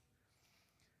Jews.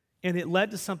 And it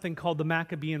led to something called the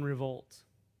Maccabean Revolt,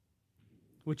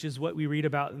 which is what we read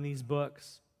about in these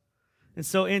books. And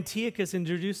so Antiochus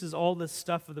introduces all this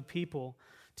stuff of the people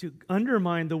to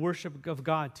undermine the worship of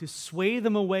God, to sway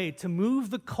them away, to move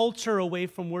the culture away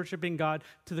from worshiping God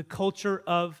to the culture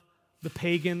of the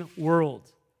pagan world.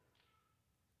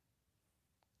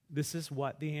 this is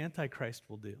what the Antichrist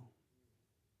will do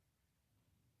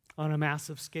on a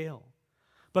massive scale.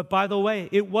 But by the way,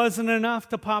 it wasn't enough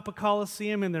to pop a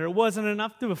Colosseum in there. It wasn't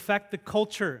enough to affect the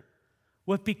culture.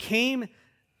 What became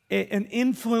an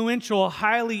influential,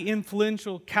 highly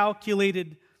influential,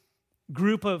 calculated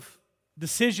group of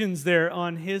decisions there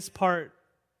on his part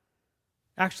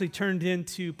actually turned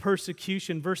into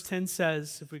persecution. Verse 10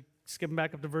 says, if we skip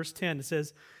back up to verse 10, it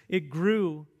says, it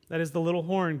grew, that is the little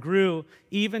horn, grew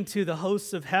even to the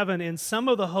hosts of heaven, and some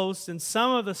of the hosts and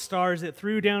some of the stars it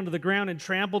threw down to the ground and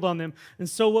trampled on them. And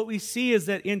so what we see is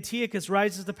that Antiochus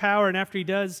rises to power, and after he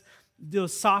does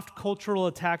those soft cultural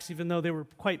attacks, even though they were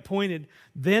quite pointed,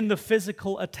 then the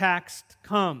physical attacks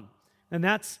come. And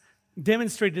that's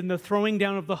demonstrated in the throwing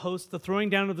down of the host, the throwing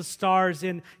down of the stars.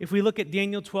 And if we look at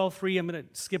Daniel 12:3, I'm going to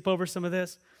skip over some of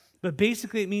this, but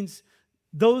basically it means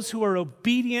those who are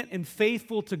obedient and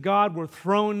faithful to God were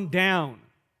thrown down.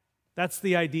 That's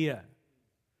the idea.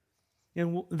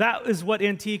 And that is what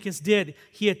Antiochus did.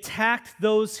 He attacked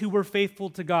those who were faithful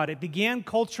to God. It began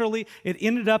culturally. It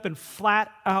ended up in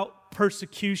flat-out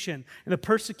persecution. And the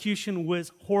persecution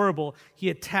was horrible. He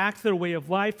attacked their way of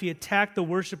life. He attacked the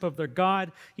worship of their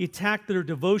God. He attacked their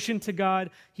devotion to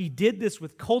God. He did this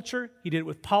with culture. He did it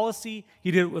with policy.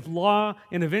 He did it with law.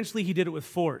 And eventually he did it with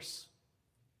force.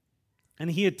 And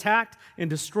he attacked and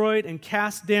destroyed and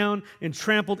cast down and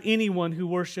trampled anyone who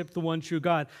worshiped the one true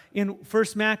God. In 1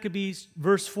 Maccabees,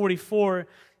 verse 44,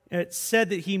 it said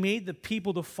that he made the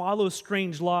people to follow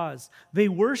strange laws. They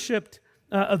worshipped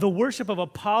the worship of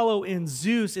Apollo and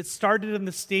Zeus. It started in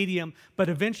the stadium, but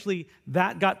eventually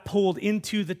that got pulled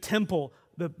into the temple.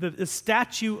 The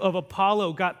statue of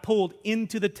Apollo got pulled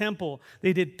into the temple.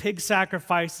 They did pig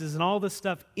sacrifices and all this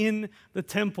stuff in the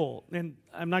temple. And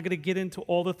I'm not going to get into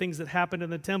all the things that happened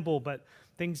in the temple, but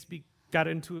they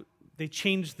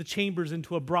changed the chambers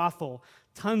into a brothel.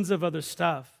 Tons of other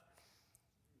stuff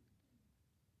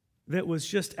that was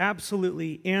just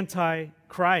absolutely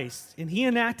anti-Christ. And he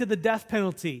enacted the death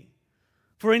penalty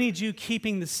for any Jew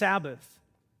keeping the Sabbath,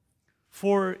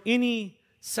 for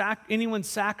anyone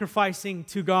sacrificing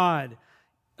to God,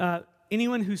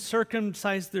 anyone who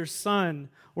circumcised their son,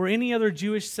 or any other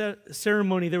Jewish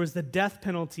ceremony. There was the death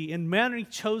penalty, and many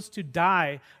chose to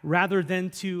die rather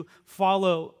than to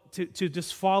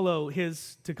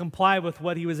comply with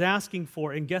what he was asking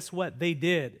for. And guess what? They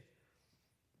did.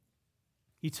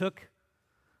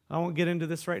 I won't get into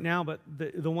this right now, but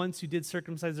the ones who did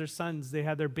circumcise their sons, they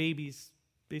had their babies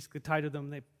basically tied to them.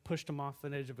 They pushed them off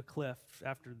the edge of a cliff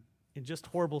and just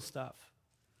horrible stuff.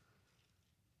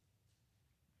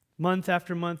 Month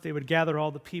after month, they would gather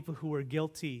all the people who were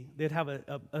guilty. They'd have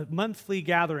a monthly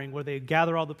gathering where they'd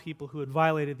gather all the people who had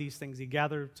violated these things. They'd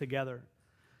gather together,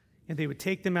 and they would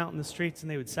take them out in the streets,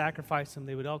 and they would sacrifice them.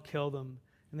 They would all kill them,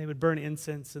 and they would burn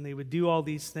incense, and they would do all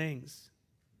these things.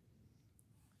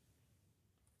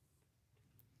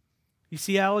 You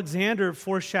see, Alexander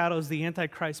foreshadows the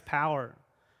Antichrist power,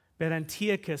 but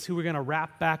Antiochus, who we're going to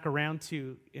wrap back around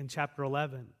to in chapter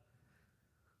 11,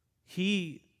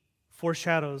 he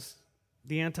foreshadows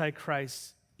the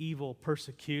Antichrist's evil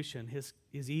persecution,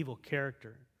 his evil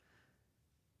character.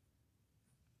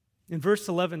 In verse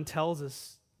 11 tells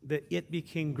us that it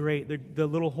became great, the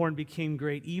little horn became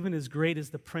great, even as great as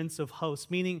the Prince of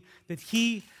Hosts, meaning that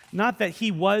not that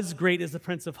he was great as the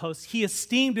Prince of Hosts, he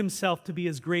esteemed himself to be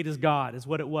as great as God, is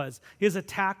what it was. His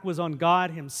attack was on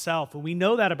God himself, and we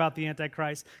know that about the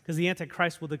Antichrist, because the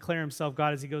Antichrist will declare himself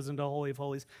God as he goes into the Holy of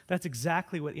Holies. That's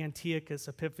exactly what Antiochus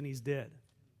Epiphanes did.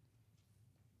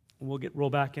 And we'll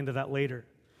roll back into that later.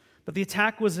 But the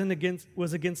attack was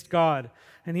against God,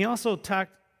 and he also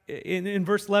attacked. In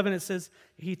verse 11, it says,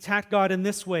 he attacked God in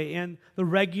this way, and the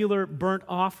regular burnt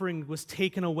offering was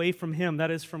taken away from him, that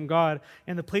is from God,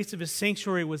 and the place of his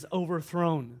sanctuary was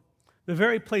overthrown. The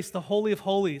very place, the Holy of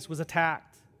Holies, was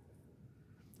attacked.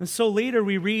 And so later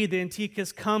we read that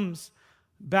Antiochus comes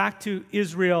back to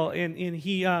Israel, and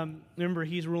he, remember,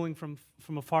 he's ruling from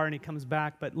afar, and he comes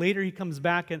back, but later he comes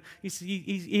back, and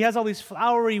he has all these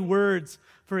flowery words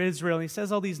for Israel, and he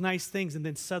says all these nice things, and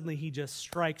then suddenly he just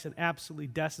strikes and absolutely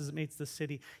decimates the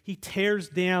city. He tears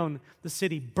down the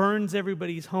city, burns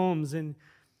everybody's homes, and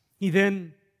he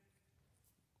then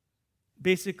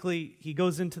basically, he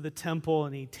goes into the temple,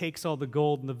 and he takes all the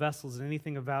gold and the vessels and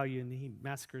anything of value, and he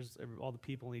massacres all the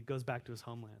people, and he goes back to his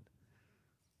homeland.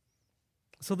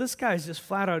 So this guy is just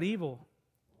flat out evil.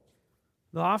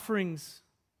 The offerings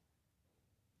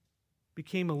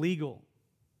became illegal.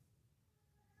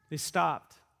 They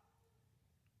stopped.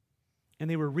 And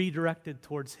they were redirected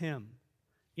towards him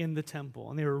in the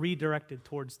temple. And they were redirected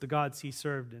towards the gods he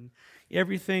served. And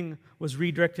everything was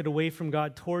redirected away from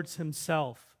God towards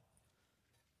himself.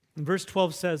 And verse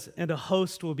 12 says, and a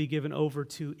host will be given over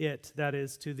to it, that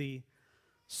is, to the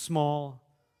small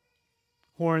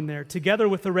horn there, together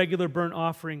with the regular burnt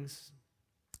offerings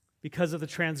because of the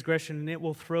transgression, and it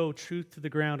will throw truth to the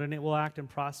ground, and it will act and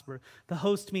prosper. The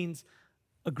host means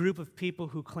a group of people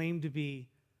who claim to be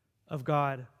of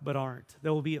God but aren't.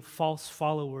 There will be false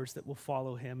followers that will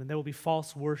follow him, and there will be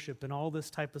false worship, and all this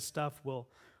type of stuff will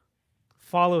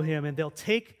follow him, and they'll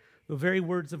take the very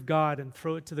words of God and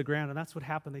throw it to the ground. And that's what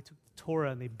happened. They took the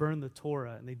Torah and they burned the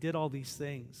Torah, and they did all these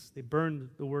things. They burned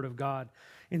the word of God.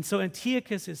 And so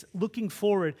Antiochus is looking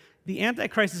forward. The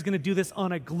Antichrist is going to do this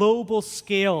on a global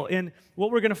scale. And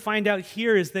what we're going to find out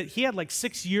here is that he had like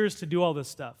 6 years to do all this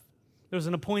stuff. There was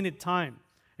an appointed time.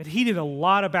 And he did a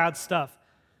lot of bad stuff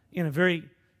in a very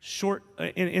short,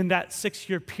 in that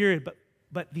 6-year period.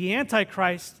 But the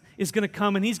Antichrist is going to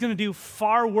come, and he's going to do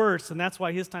far worse, and that's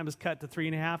why his time is cut to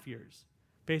 3.5 years,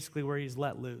 basically where he's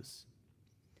let loose.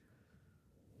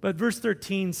 But verse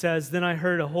 13 says, then I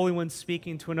heard a holy one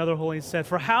speaking to another holy and said,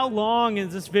 for how long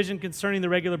is this vision concerning the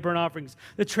regular burnt offerings,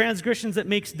 the transgressions that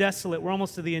makes desolate? We're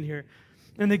almost to the end here.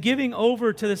 And the giving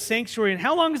over to the sanctuary, and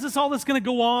how long is all this going to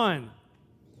go on?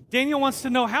 Daniel wants to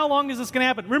know, how long is this going to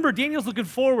happen? Remember, Daniel's looking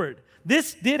forward.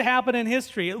 This did happen in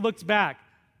history. It looks back.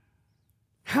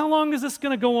 How long is this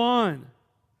going to go on?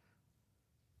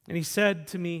 And he said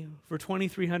to me, for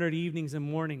 2,300 evenings and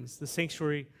mornings, the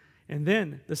sanctuary, and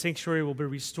then the sanctuary will be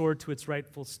restored to its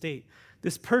rightful state.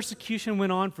 This persecution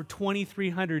went on for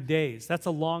 2,300 days. That's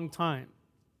a long time.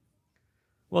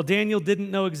 Well, Daniel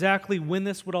didn't know exactly when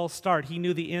this would all start. He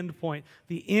knew the end point.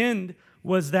 The end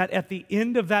was that at the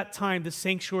end of that time, the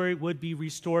sanctuary would be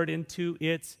restored into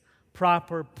its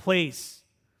proper place.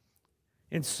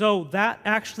 And so that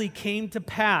actually came to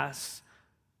pass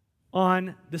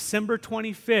on December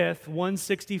 25th,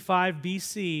 165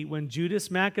 BC, when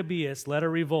Judas Maccabeus led a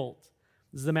revolt.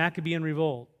 This is the Maccabean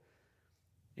revolt.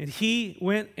 And he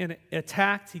went and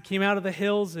attacked. He came out of the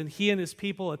hills, and he and his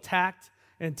people attacked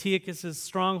Antiochus'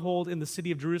 stronghold in the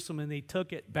city of Jerusalem, and they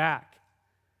took it back.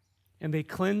 And they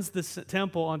cleansed the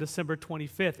temple on December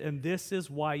 25th, and this is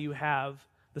why you have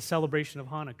the celebration of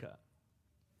Hanukkah.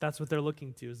 That's what they're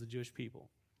looking to, is the Jewish people.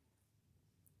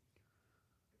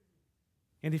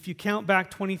 And if you count back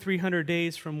 2,300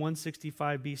 days from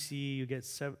 165 BC, you get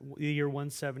the year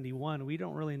 171. We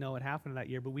don't really know what happened in that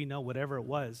year, but we know whatever it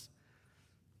was,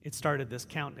 it started this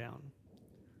countdown.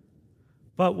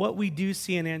 But what we do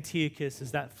see in Antiochus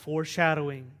is that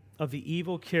foreshadowing of the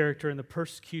evil character and the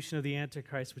persecution of the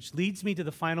Antichrist, which leads me to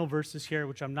the final verses here,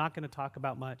 which I'm not going to talk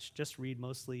about much, just read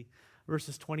mostly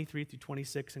verses 23 through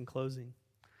 26 in closing.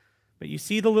 But you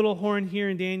see the little horn here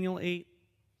in Daniel 8.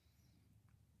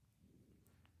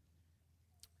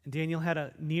 And Daniel had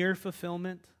a near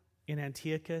fulfillment in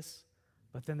Antiochus,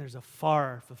 but then there's a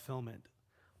far fulfillment.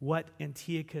 What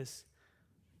Antiochus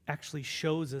actually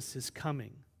shows us is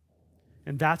coming.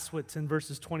 And that's what's in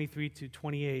verses 23 to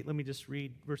 28. Let me just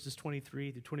read verses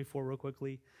 23 to 24 real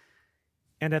quickly.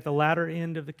 And at the latter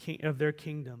end of their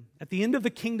kingdom, at the end of the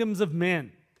kingdoms of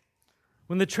men,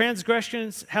 when the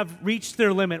transgressions have reached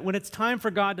their limit, when it's time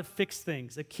for God to fix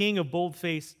things, a king of bold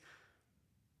face,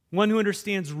 one who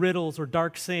understands riddles or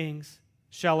dark sayings,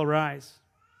 shall arise.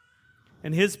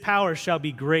 And his power shall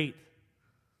be great,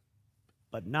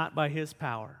 but not by his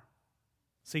power,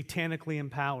 satanically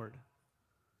empowered.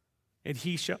 And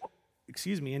he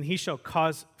shall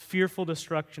cause fearful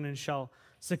destruction and shall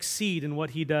succeed in what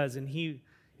he does, and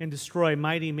destroy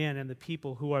mighty men and the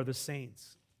people who are the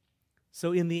saints.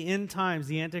 So in the end times,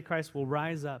 the Antichrist will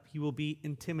rise up. He will be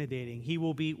intimidating. He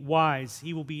will be wise.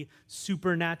 He will be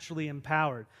supernaturally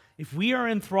empowered. If we are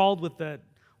enthralled with the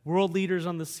world leaders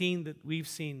on the scene that we've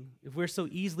seen, if we're so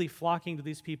easily flocking to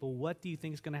these people, what do you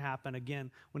think is going to happen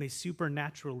again when a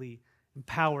supernaturally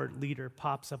empowered leader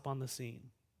pops up on the scene?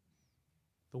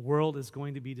 The world is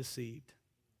going to be deceived.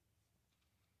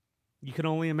 You can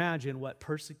only imagine what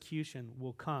persecution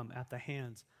will come at the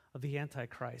hands of the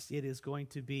Antichrist. It is going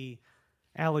to be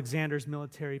Alexander's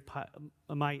military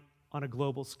might on a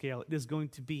global scale. It is going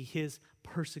to be his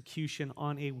persecution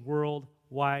on a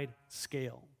worldwide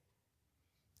scale.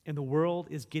 And the world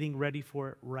is getting ready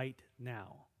for it right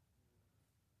now.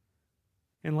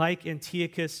 And like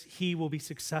Antiochus, he will be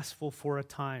successful for a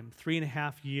time,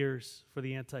 3.5 years for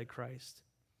the Antichrist,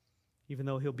 even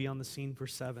though he'll be on the scene for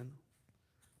 7.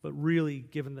 But really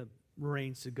given the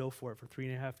reins to go for it for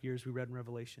 3.5 years, we read in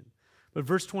Revelation. But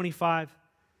verse 25,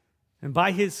 and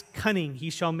by his cunning he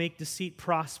shall make deceit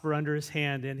prosper under his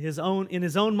hand, and in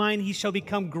his own mind he shall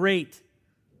become great.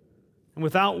 And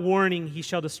without warning he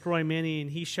shall destroy many, and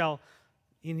he shall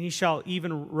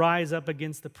even rise up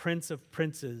against the prince of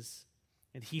princes,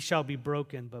 and he shall be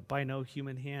broken, but by no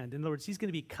human hand. In other words, he's going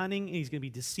to be cunning, and he's going to be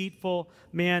deceitful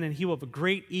man, and he will have a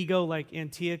great ego like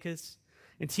Antiochus.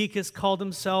 Antiochus called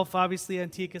himself, obviously,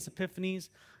 Antiochus Epiphanes,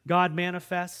 God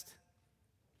manifest.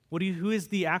 Who is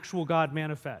the actual God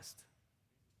manifest?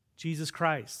 Jesus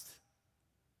Christ.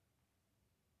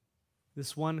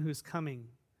 This one who's coming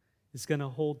is going to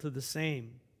hold to the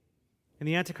same. And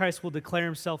the Antichrist will declare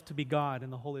himself to be God in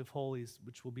the Holy of Holies,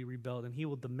 which will be rebuilt, and he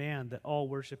will demand that all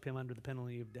worship him under the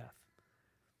penalty of death.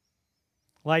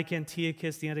 Like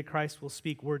Antiochus, the Antichrist will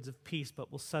speak words of peace,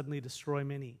 but will suddenly destroy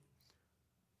many.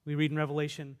 We read in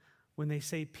Revelation, when they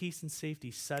say peace and safety,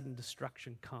 sudden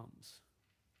destruction comes.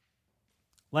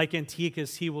 Like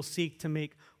Antiochus, he will seek to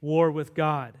make war with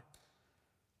God.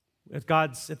 At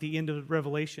the end of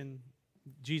Revelation,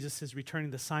 Jesus is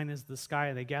returning. The sign is the sky,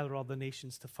 and they gather all the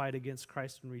nations to fight against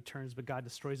Christ when he returns, but God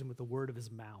destroys him with the word of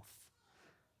his mouth.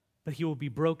 But he will be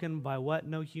broken by what?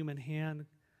 No human hand.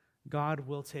 God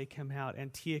will take him out.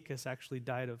 Antiochus actually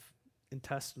died of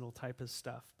intestinal type of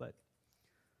stuff, but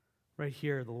right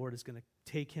here, the Lord is going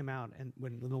to take him out, and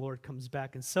when the Lord comes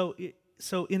back. And so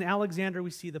in Alexander, we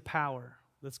see the power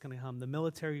that's going to come, the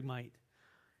military might.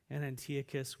 In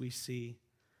Antiochus, we see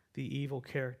the evil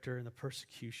character and the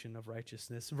persecution of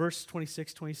righteousness. Verse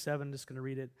 26, 27, I'm just going to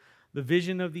read it. The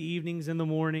vision of the evenings and the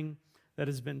morning that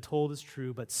has been told is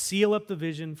true, but seal up the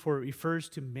vision, for it refers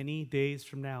to many days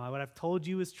from now. What I've told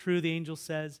you is true, the angel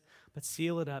says, but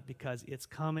seal it up because it's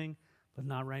coming, but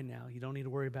not right now. You don't need to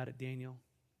worry about it, Daniel.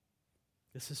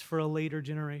 This is for a later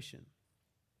generation.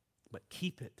 But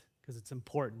keep it, because it's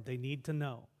important. They need to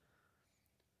know.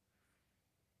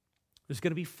 There's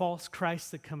going to be false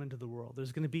Christs that come into the world.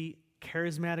 There's going to be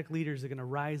charismatic leaders that are going to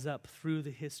rise up through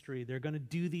the history. They're going to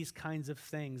do these kinds of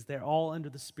things. They're all under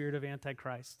the spirit of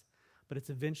Antichrist, but it's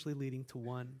eventually leading to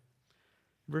one.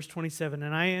 Verse 27,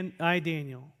 and I,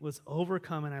 Daniel, was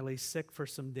overcome, and I lay sick for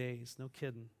some days. No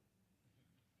kidding.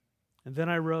 And then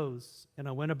I rose, and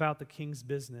I went about the king's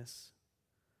business.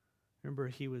 Remember,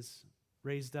 he was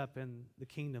raised up in the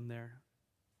kingdom there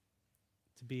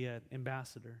to be an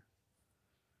ambassador.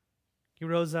 He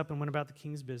rose up and went about the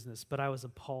king's business, but I was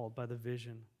appalled by the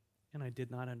vision, and I did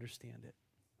not understand it.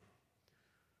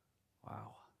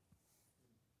 Wow.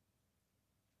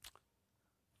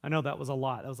 I know that was a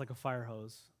lot. That was like a fire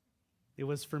hose. It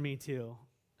was for me too.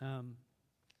 The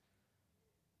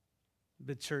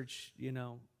church,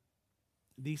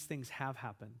 these things have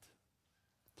happened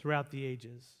throughout the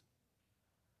ages.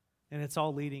 And it's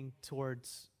all leading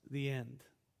towards the end.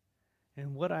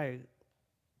 And what I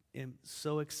am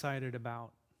so excited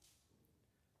about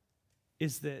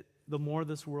is that the more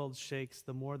this world shakes,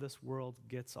 the more this world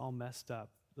gets all messed up,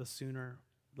 the sooner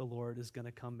the Lord is going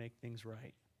to come make things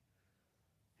right.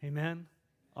 Amen?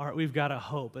 All right, we've got a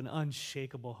hope, an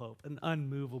unshakable hope, an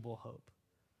unmovable hope.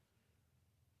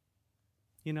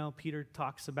 Peter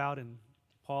talks about and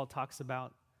Paul talks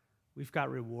about we've got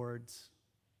rewards.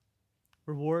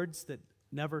 Rewards that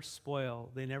never spoil,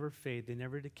 they never fade, they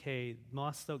never decay.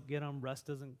 Moths don't get them, rust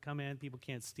doesn't come in, people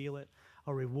can't steal it.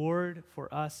 A reward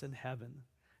for us in heaven,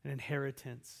 an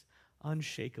inheritance,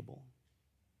 unshakable.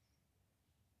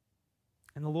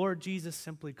 And the Lord Jesus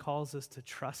simply calls us to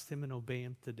trust him and obey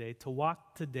him today, to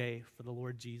walk today for the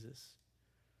Lord Jesus.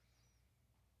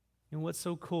 And what's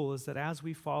so cool is that as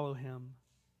we follow him,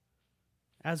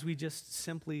 as we just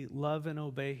simply love and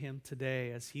obey him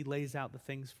today, as he lays out the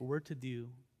things for we're to do,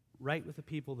 right with the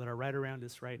people that are right around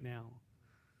us right now,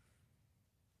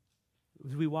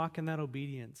 as we walk in that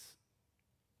obedience,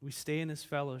 we stay in his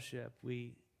fellowship,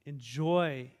 we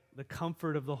enjoy the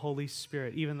comfort of the Holy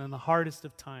Spirit, even in the hardest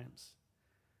of times.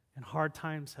 And hard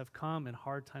times have come, and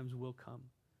hard times will come.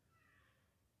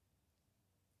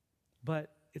 But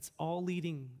it's all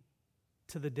leading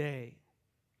to the day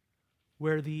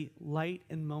where the light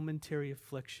and momentary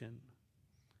affliction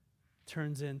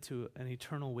turns into an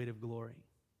eternal weight of glory.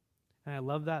 And I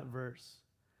love that verse,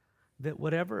 that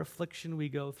whatever affliction we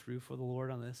go through for the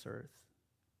Lord on this earth,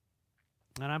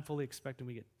 and I'm fully expecting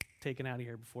we get taken out of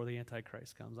here before the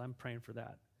Antichrist comes. I'm praying for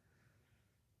that.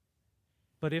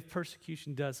 But if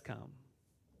persecution does come,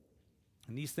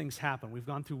 and these things happen, we've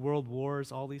gone through world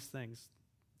wars, all these things,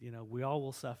 we all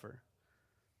will suffer.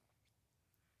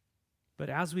 But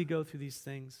as we go through these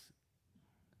things,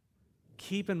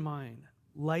 keep in mind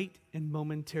light and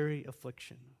momentary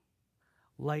affliction.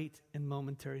 Light and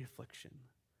momentary affliction.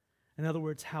 In other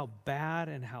words, how bad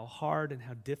and how hard and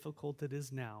how difficult it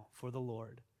is now for the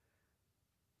Lord.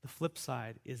 The flip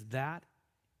side is that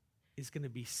is going to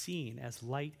be seen as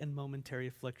light and momentary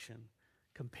affliction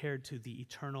compared to the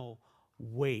eternal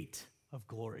weight of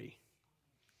glory.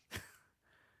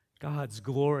 God's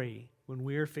glory when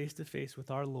we are face to face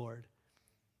with our Lord,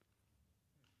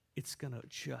 it's going to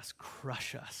just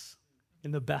crush us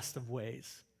in the best of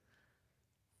ways.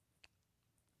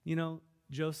 You know,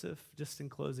 Joseph, just in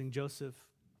closing, Joseph,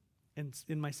 and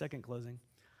in my second closing,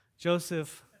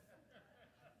 Joseph,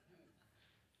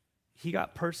 he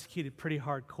got persecuted pretty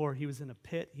hardcore. He was in a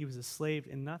pit. He was a slave,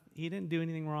 and he didn't do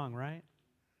anything wrong, right?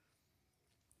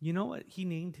 You know what he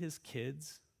named his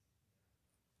kids?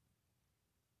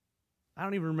 I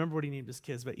don't even remember what he named his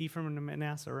kids, but Ephraim and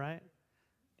Manasseh, right?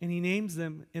 And he names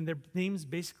them, and their names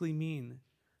basically mean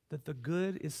that the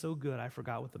good is so good, I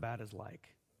forgot what the bad is like.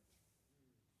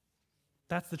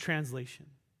 That's the translation.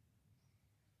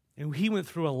 And he went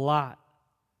through a lot.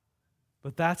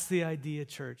 But that's the idea,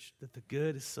 church, that the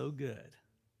good is so good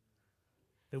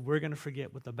that we're going to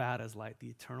forget what the bad is like, the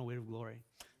eternal weight of glory.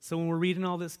 So when we're reading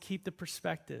all this, keep the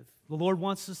perspective. The Lord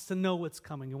wants us to know what's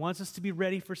coming. He wants us to be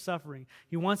ready for suffering.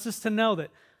 He wants us to know that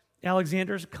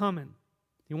Alexander's coming.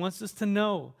 He wants us to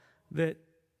know that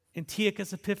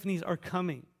Antiochus Epiphanes are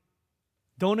coming.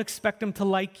 Don't expect them to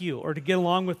like you or to get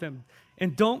along with them.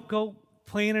 And don't go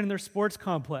playing in their sports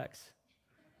complex.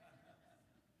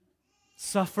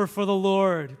 Suffer for the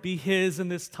Lord. Be His in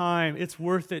this time. It's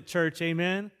worth it, church.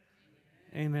 Amen?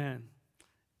 Amen.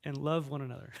 And love one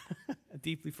another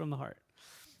deeply from the heart.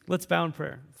 Let's bow in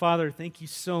prayer. Father, thank you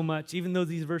so much. Even though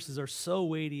these verses are so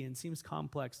weighty and seems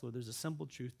complex, Lord, there's a simple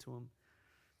truth to them.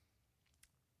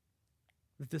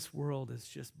 That this world is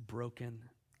just broken,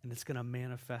 and it's going to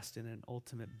manifest in an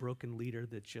ultimate broken leader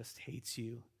that just hates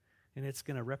you. And it's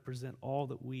going to represent all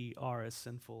that we are as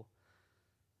sinful.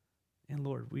 And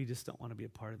Lord, we just don't want to be a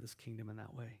part of this kingdom in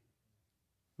that way.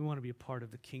 We want to be a part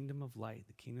of the kingdom of light,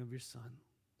 the kingdom of your Son.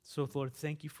 So, Lord,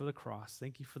 thank you for the cross.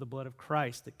 Thank you for the blood of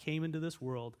Christ that came into this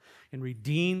world and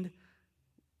redeemed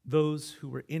those who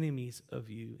were enemies of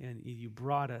you, and you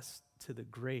brought us to the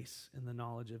grace and the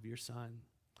knowledge of your Son.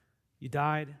 You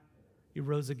died, you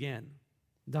rose again,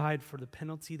 died for the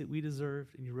penalty that we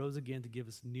deserved, and you rose again to give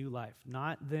us new life.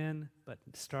 Not then, but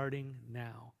starting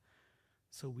now.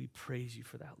 So we praise you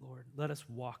for that, Lord. Let us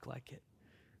walk like it.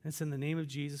 And it's in the name of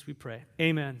Jesus we pray.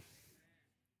 Amen.